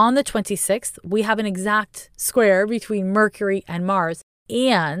 On the 26th, we have an exact square between Mercury and Mars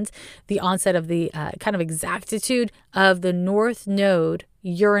and the onset of the kind of exactitude of the North Node,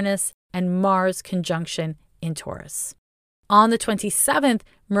 Uranus, and Mars conjunction in Taurus. On the 27th,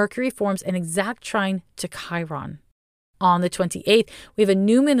 Mercury forms an exact trine to Chiron. On the 28th, we have a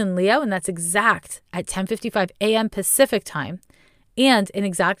new moon in Leo, and that's exact at 10:55 a.m. Pacific time, and an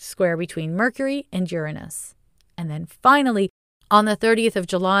exact square between Mercury and Uranus. And then finally, on the 30th of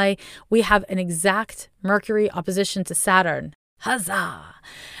July, we have an exact Mercury opposition to Saturn. Huzzah!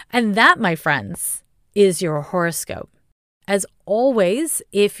 And that, my friends, is your horoscope. As always,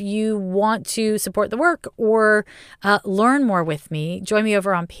 if you want to support the work or learn more with me, join me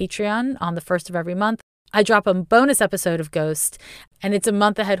over on Patreon on the first of every month. I drop a bonus episode of Ghost, and it's a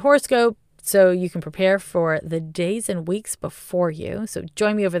month ahead horoscope, so you can prepare for the days and weeks before you. So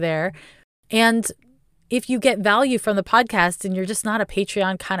join me over there. And if you get value from the podcast and you're just not a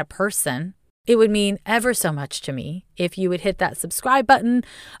Patreon kind of person, it would mean ever so much to me if you would hit that subscribe button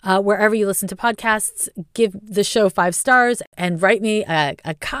wherever you listen to podcasts, give the show 5 stars, and write me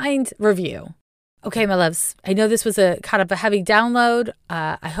a kind review. Okay, my loves, I know this was a kind of a heavy download.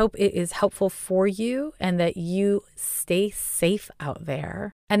 I hope it is helpful for you and that you stay safe out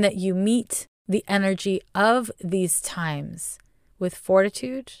there and that you meet the energy of these times with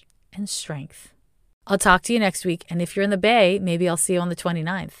fortitude and strength. I'll talk to you next week. And if you're in the Bay, maybe I'll see you on the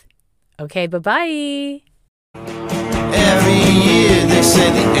 29th. Okay, bye-bye. Every year they say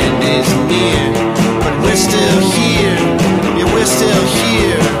the end is near.